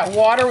now I've got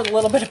water with a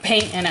little bit of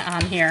paint in it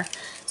on here,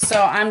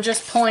 so I'm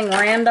just pulling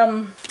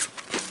randomness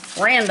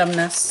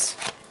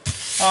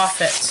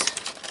off it.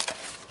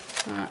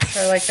 I'm not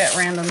sure I like that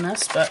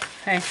randomness, but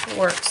hey, it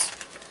works.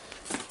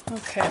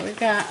 Okay, we've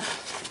got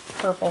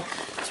purple.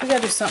 So we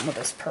gotta do something with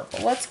this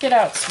purple. Let's get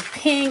out some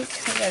pink.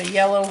 We got a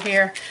yellow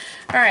here.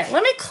 Alright,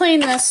 let me clean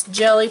this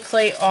jelly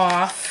plate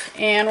off,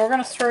 and we're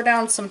gonna throw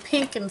down some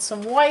pink and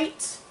some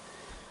white.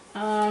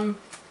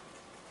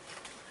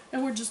 And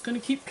we're just gonna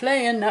keep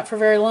playing. Not for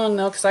very long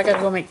though, because I gotta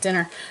go make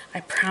dinner.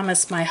 I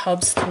promised my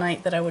hubs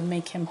tonight that I would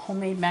make him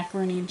homemade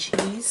macaroni and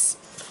cheese.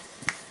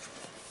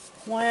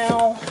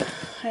 Well,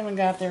 I haven't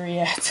got there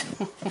yet.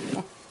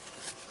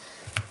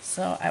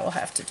 So I will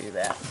have to do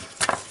that.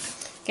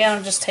 Again,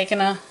 I'm just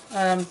taking a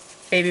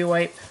baby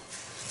wipe,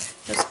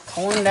 just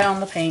pulling down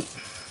the paint.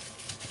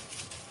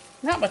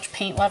 Not much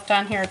paint left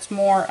on here. It's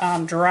more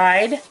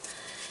dried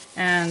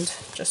and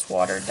just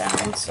watered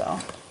down. So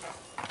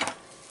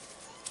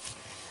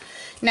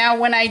now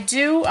when I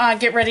do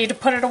get ready to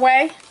put it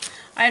away,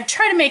 I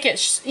try to make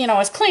it, you know,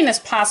 as clean as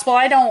possible.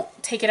 I don't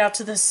take it out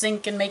to the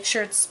sink and make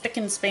sure it's spick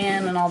and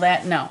span and all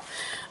that. No.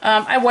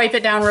 I wipe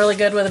it down really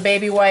good with a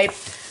baby wipe.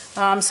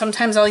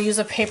 Sometimes I'll use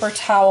a paper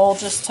towel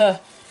just to,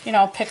 you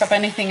know, pick up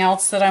anything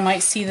else that I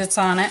might see that's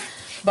on it.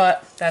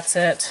 But that's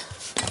it.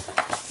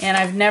 And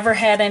I've never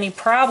had any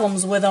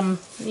problems with them,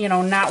 you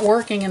know, not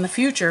working in the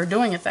future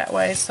doing it that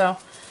way. So,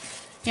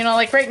 you know,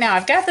 like right now,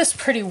 I've got this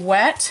pretty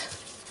wet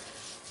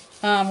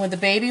with the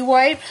baby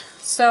wipe.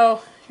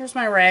 So here's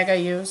my rag I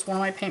use, one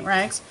of my paint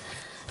rags.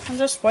 And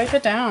just wipe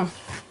it down.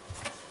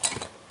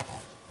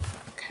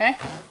 Okay.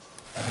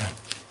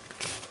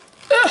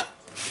 Ugh!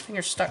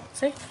 Finger's stuck.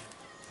 See? I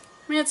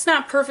mean, it's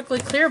not perfectly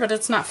clear, but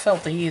it's not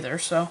felty either,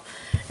 so,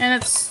 and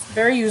it's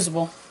very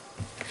usable.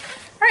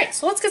 Alright,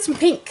 so let's get some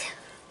pink.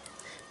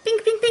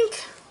 Pink, pink,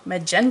 pink.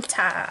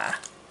 Magenta.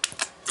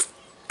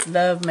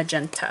 Love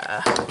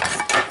magenta.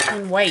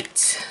 And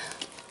white.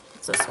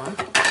 What's this one?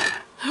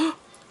 No,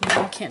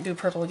 I can't do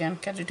purple again.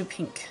 Gotta do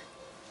pink.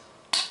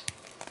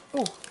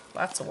 Ooh,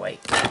 lots of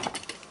white.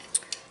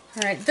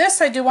 Alright, this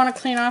I do want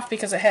to clean off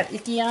because it had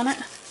icky on it.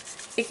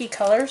 Icky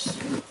colors.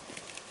 So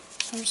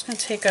I'm just going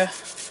to take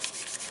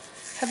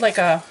had like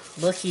a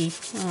lucky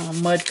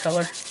mud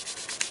color.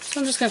 So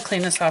I'm just going to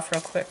clean this off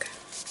real quick.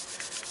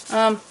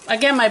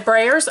 Again, my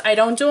brayers, I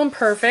don't do them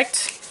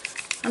perfect.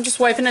 I'm just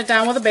wiping it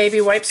down with a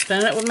baby wipe,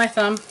 spinning it with my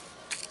thumb.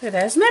 Look at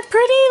that. Isn't that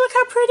pretty? Look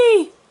how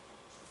pretty.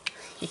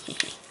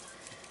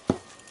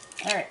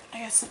 Alright, I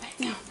got some right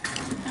now.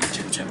 Ouch,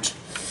 ouch, ouch.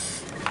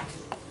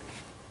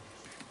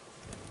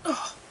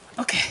 Oh,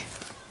 okay.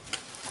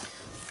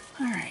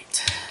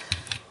 Alright.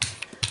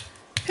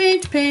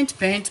 Paint, paint,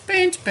 paint,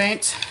 paint,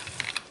 paint.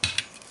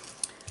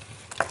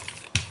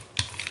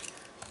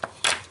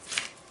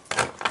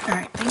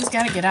 Alright, things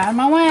gotta get out of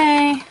my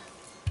way.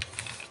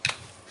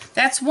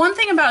 That's one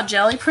thing about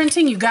jelly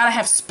printing, you gotta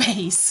have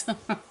space.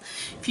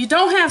 If you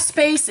don't have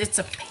space, it's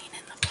a pain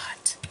in the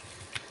butt.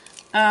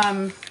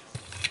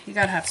 You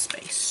gotta have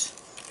space.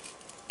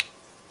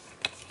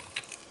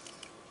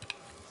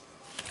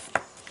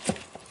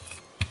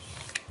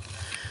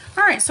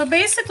 Alright, so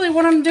basically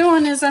what I'm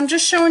doing is I'm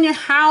just showing you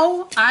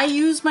how I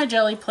use my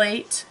jelly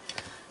plate.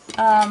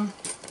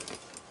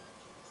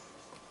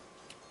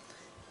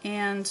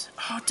 And,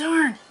 oh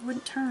darn, it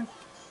wouldn't turn.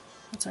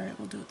 That's alright,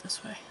 we'll do it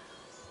this way.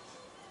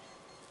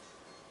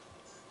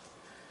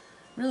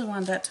 Really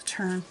wanted that to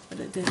turn,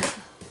 but it didn't.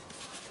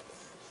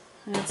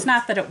 And it's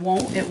not that it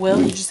won't, it will,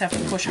 you just have to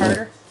push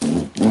harder.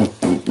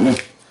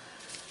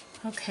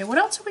 Okay, what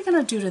else are we going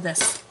to do to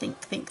this? Think,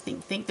 think,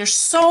 think, think. There's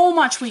so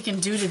much we can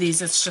do to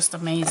these, it's just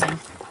amazing.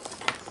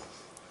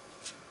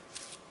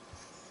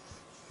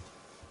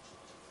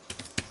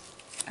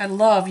 I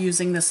love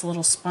using this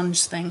little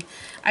sponge thing.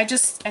 I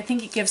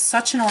think it gives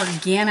such an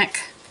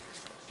organic,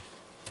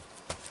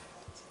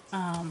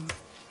 I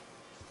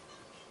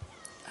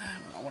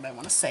don't know what I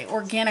want to say,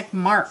 organic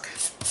mark.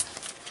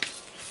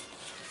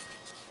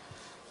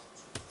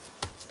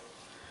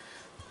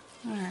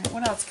 Alright,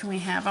 what else can we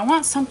have? I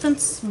want something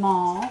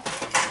small.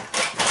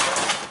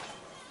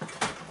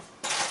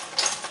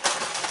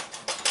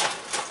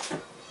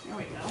 There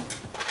we go.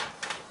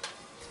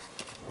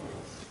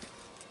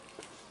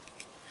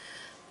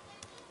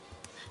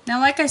 Now,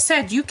 like I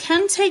said, you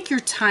can take your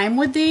time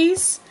with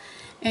these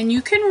And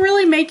you can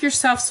really make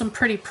yourself some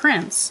pretty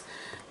prints.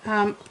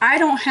 I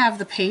don't have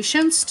the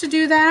patience to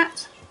do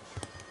that.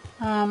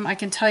 I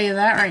can tell you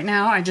that right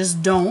now. I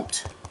just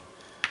don't.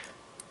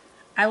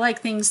 I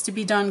like things to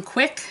be done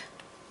quick,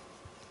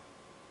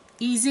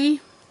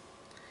 easy,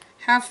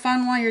 have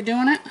fun while you're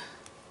doing it.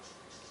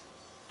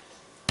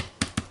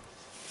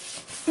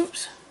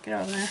 Oops, get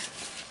over there.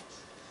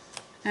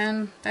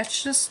 And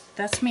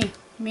that's me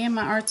and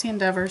my artsy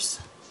endeavors.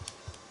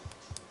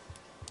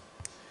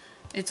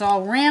 It's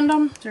all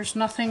random. There's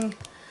nothing,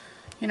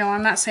 you know,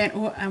 I'm not saying,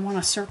 oh, I want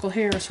a circle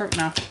here, a circle.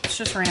 No, it's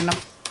just random.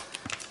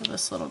 So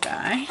this little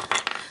guy.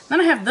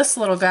 Then I have this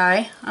little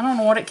guy. I don't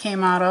know what it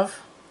came out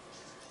of.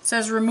 It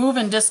says remove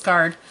and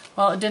discard.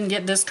 Well, it didn't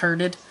get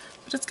discarded,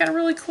 but it's got a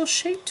really cool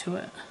shape to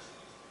it.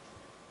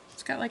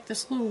 It's got like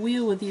this little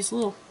wheel with these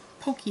little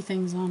pokey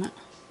things on it.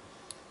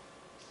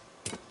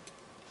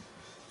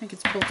 I think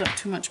it's built up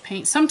too much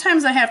paint.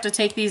 Sometimes I have to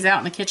take these out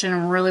in the kitchen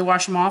and really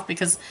wash them off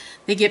because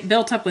they get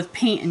built up with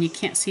paint and you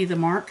can't see the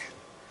mark.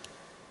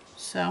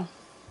 So,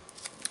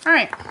 all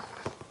right,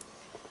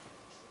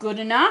 good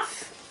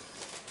enough.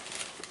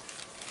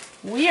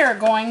 We are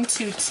going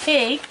to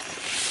take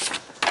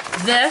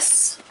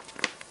this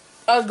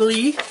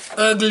ugly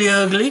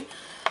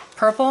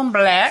purple and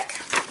black,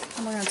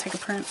 and we're going to take a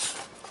print.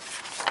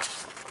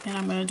 And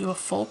I'm going to do a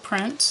full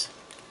print.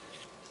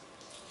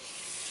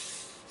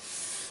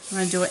 I'm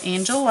going to do an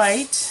angel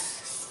light,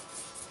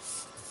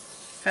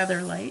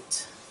 feather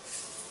light,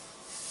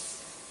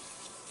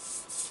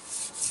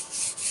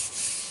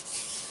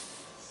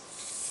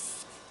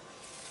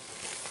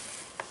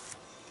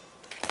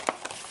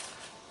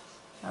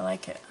 I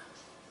like it.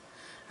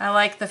 I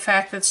like the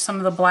fact that some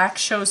of the black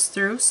shows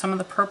through, some of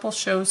the purple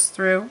shows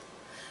through.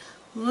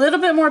 A little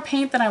bit more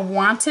paint than I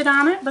wanted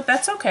on it, but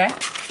that's okay.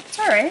 It's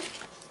alright.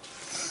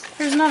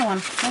 Here's another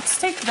one. Let's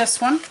take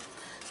this one.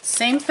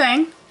 Same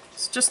thing.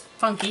 It's just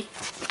funky.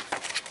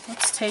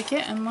 Let's take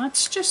it and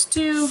let's just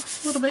do a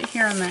little bit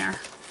here and there.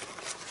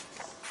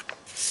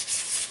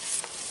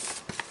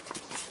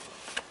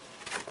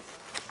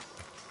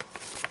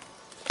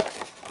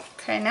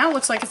 Okay, now it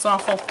looks like it's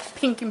awful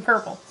pink and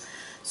purple.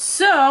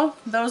 So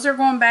those are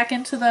going back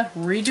into the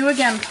redo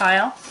again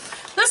pile.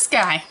 This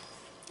guy's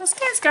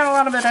got a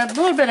little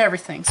bit of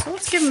everything. So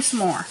let's give him some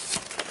more.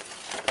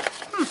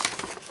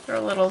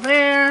 Throw a little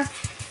there,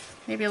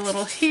 maybe a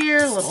little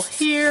here, a little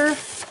here.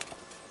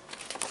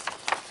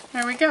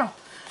 There we go.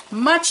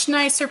 Much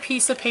nicer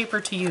piece of paper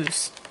to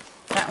use.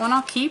 That one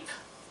I'll keep.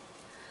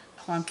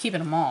 Well, I'm keeping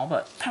them all,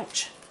 but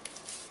ouch.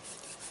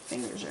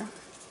 Fingers are.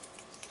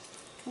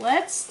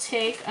 Let's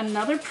take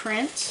another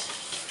print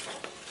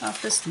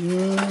off this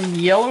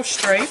yellow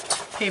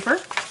striped paper.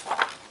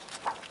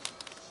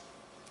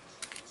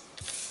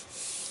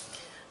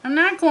 I'm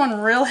not going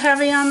real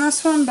heavy on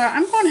this one, but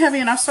I'm going heavy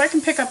enough so I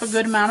can pick up a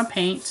good amount of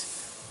paint.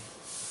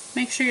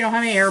 Make sure you don't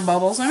have any air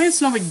bubbles. I mean,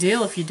 it's no big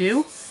deal if you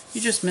do. You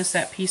just miss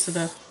that piece of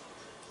the...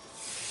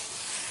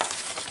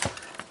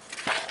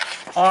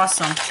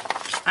 Awesome.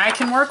 I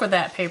can work with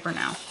that paper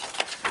now.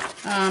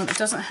 It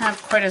doesn't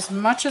have quite as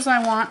much as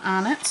I want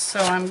on it, so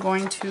I'm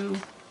going to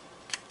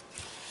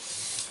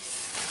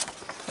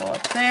pull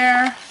up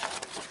there,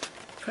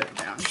 put it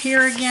down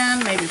here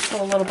again, maybe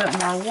pull a little bit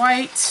more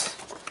white,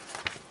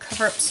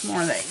 cover up some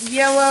more of that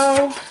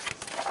yellow.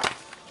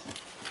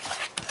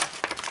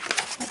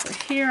 Over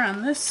here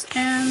on this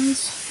end.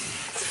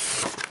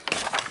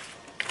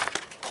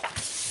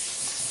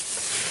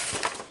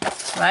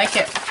 Like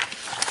it.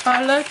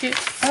 I like it.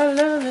 I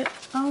love it.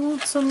 I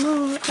want some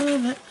more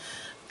of it.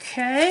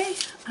 Okay.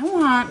 I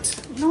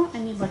want, you know what? I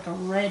need like a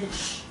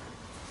reddish.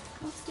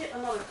 Let's get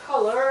another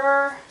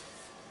color.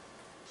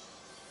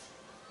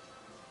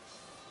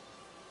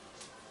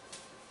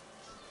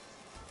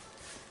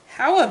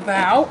 How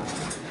about,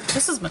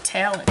 this is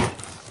metallic.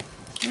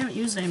 We haven't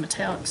used any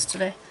metallics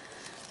today.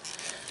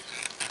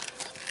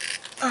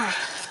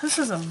 This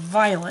is a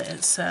violet,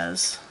 it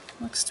says.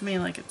 Looks to me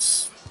like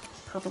it's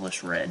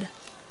purplish red.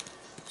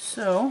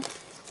 So,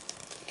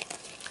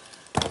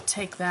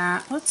 take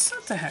that. What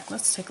the heck,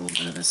 let's take a little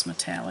bit of this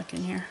metallic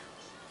in here.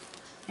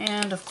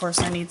 And of course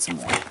I need some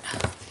white.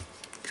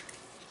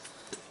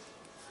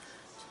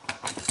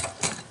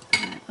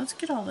 Alright, let's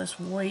get all this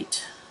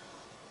white.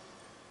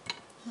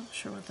 Not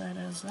sure what that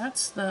is.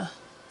 That's the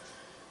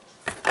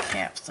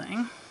cap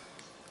thing.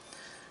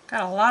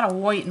 Got a lot of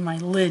white in my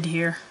lid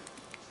here.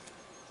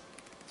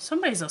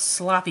 Somebody's a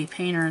sloppy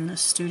painter in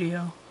this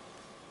studio.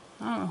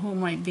 I don't know who it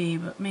might be,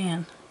 but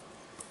man.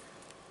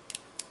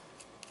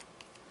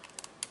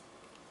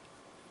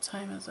 What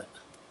time is it?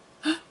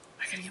 I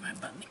gotta get my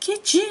butt in the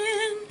kitchen.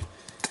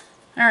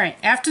 Alright,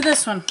 after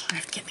this one, I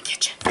have to get in the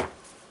kitchen.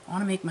 I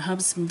want to make my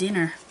hubby some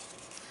dinner.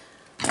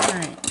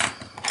 Alright.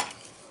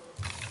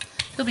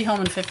 He'll be home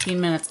in 15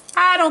 minutes.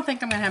 I don't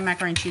think I'm going to have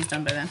macaroni and cheese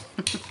done by then.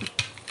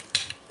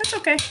 That's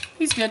okay.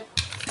 He's good.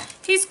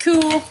 He's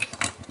cool.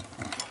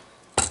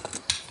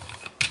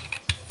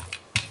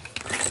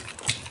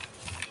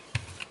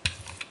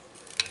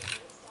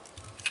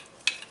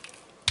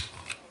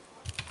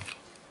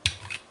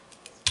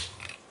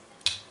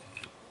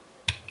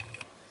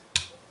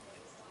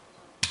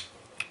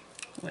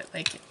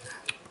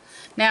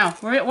 Now,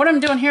 what I'm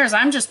doing here is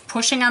I'm just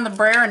pushing on the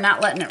brayer and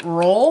not letting it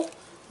roll.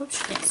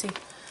 Oops, you can't see.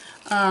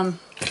 Oh,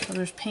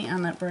 there's paint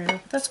on that brayer,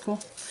 but that's cool.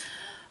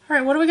 All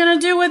right, what are we gonna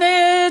do with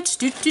it?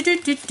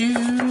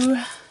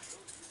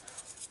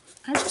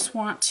 I just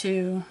want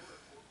to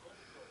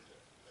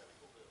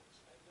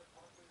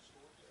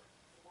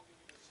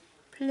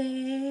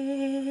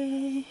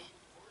play.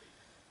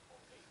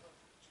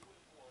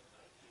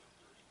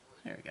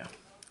 There we go.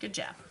 Good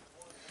job.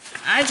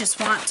 I just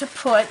want to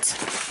put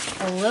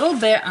a little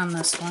bit on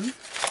this one.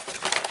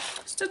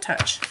 Just a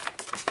touch.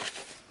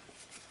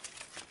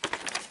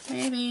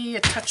 Maybe a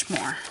touch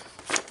more.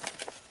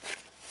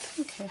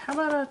 Okay, how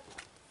about a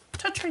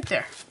touch right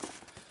there?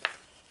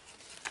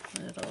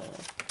 Little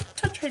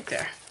touch right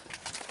there.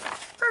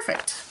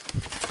 Perfect.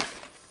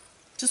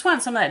 Just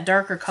want some of that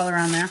darker color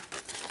on there.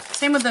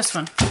 Same with this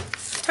one.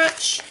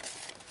 Touch.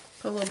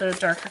 Put a little bit of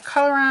darker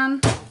color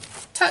on.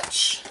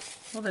 Touch.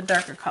 A little bit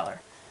darker color.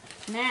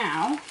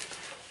 Now,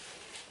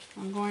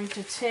 I'm going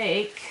to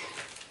take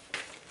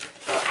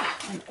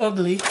an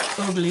ugly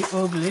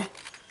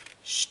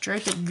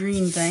striped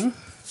green thing.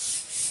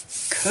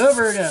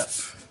 Cover it up.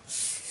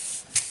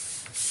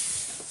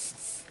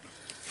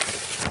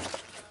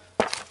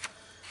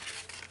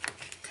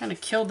 Kind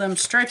of killed them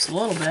stripes a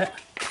little bit.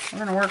 We're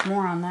going to work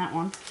more on that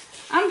one.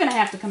 I'm going to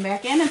have to come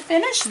back in and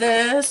finish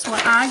this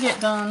when I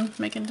get done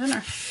making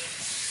dinner.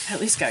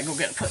 At least got to go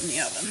get it put in the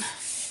oven.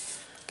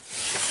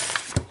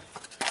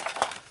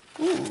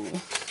 Ooh.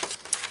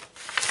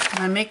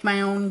 I make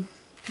my own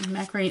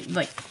macaroni,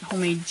 like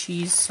homemade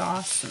cheese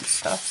sauce and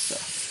stuff, so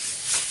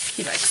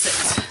he likes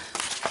it.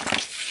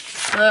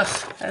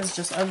 Ugh, that's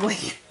just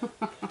ugly.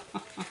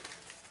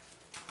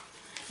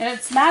 And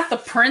it's not the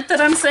print that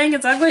I'm saying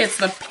it's ugly, it's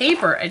the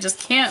paper. I just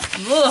can't,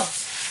 ugh.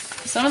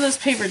 Some of this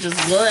paper just,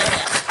 bleh.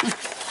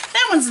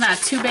 That one's not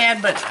too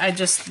bad, but I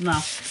just, no.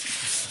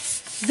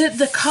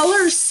 The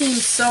colors seem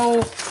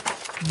so,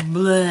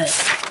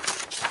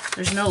 bleh.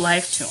 There's no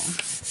life to them.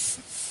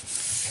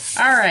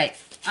 All right,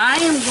 I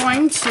am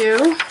going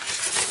to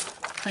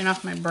clean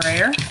off my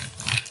brayer.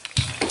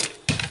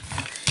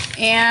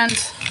 And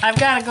I've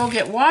got to go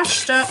get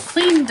washed up,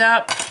 cleaned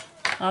up.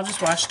 I'll just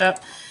washed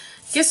up.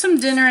 Get some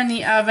dinner in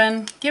the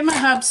oven, get my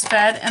hubs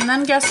fed, and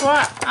then guess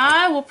what?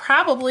 I will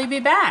probably be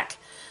back.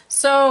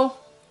 So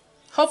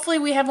hopefully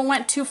we haven't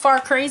went too far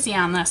crazy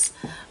on this.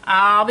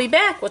 I'll be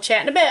back. We'll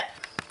chat in a bit.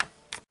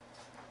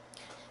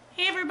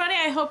 Hey everybody,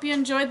 I hope you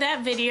enjoyed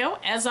that video.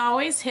 As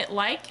always, hit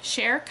like,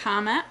 share,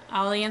 comment.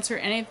 I'll answer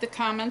any of the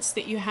comments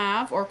that you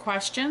have or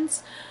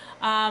questions.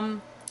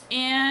 And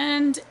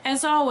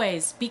as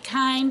always, be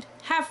kind,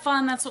 have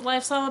fun, that's what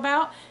life's all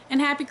about,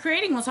 and happy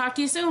creating. We'll talk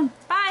to you soon.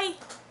 Bye!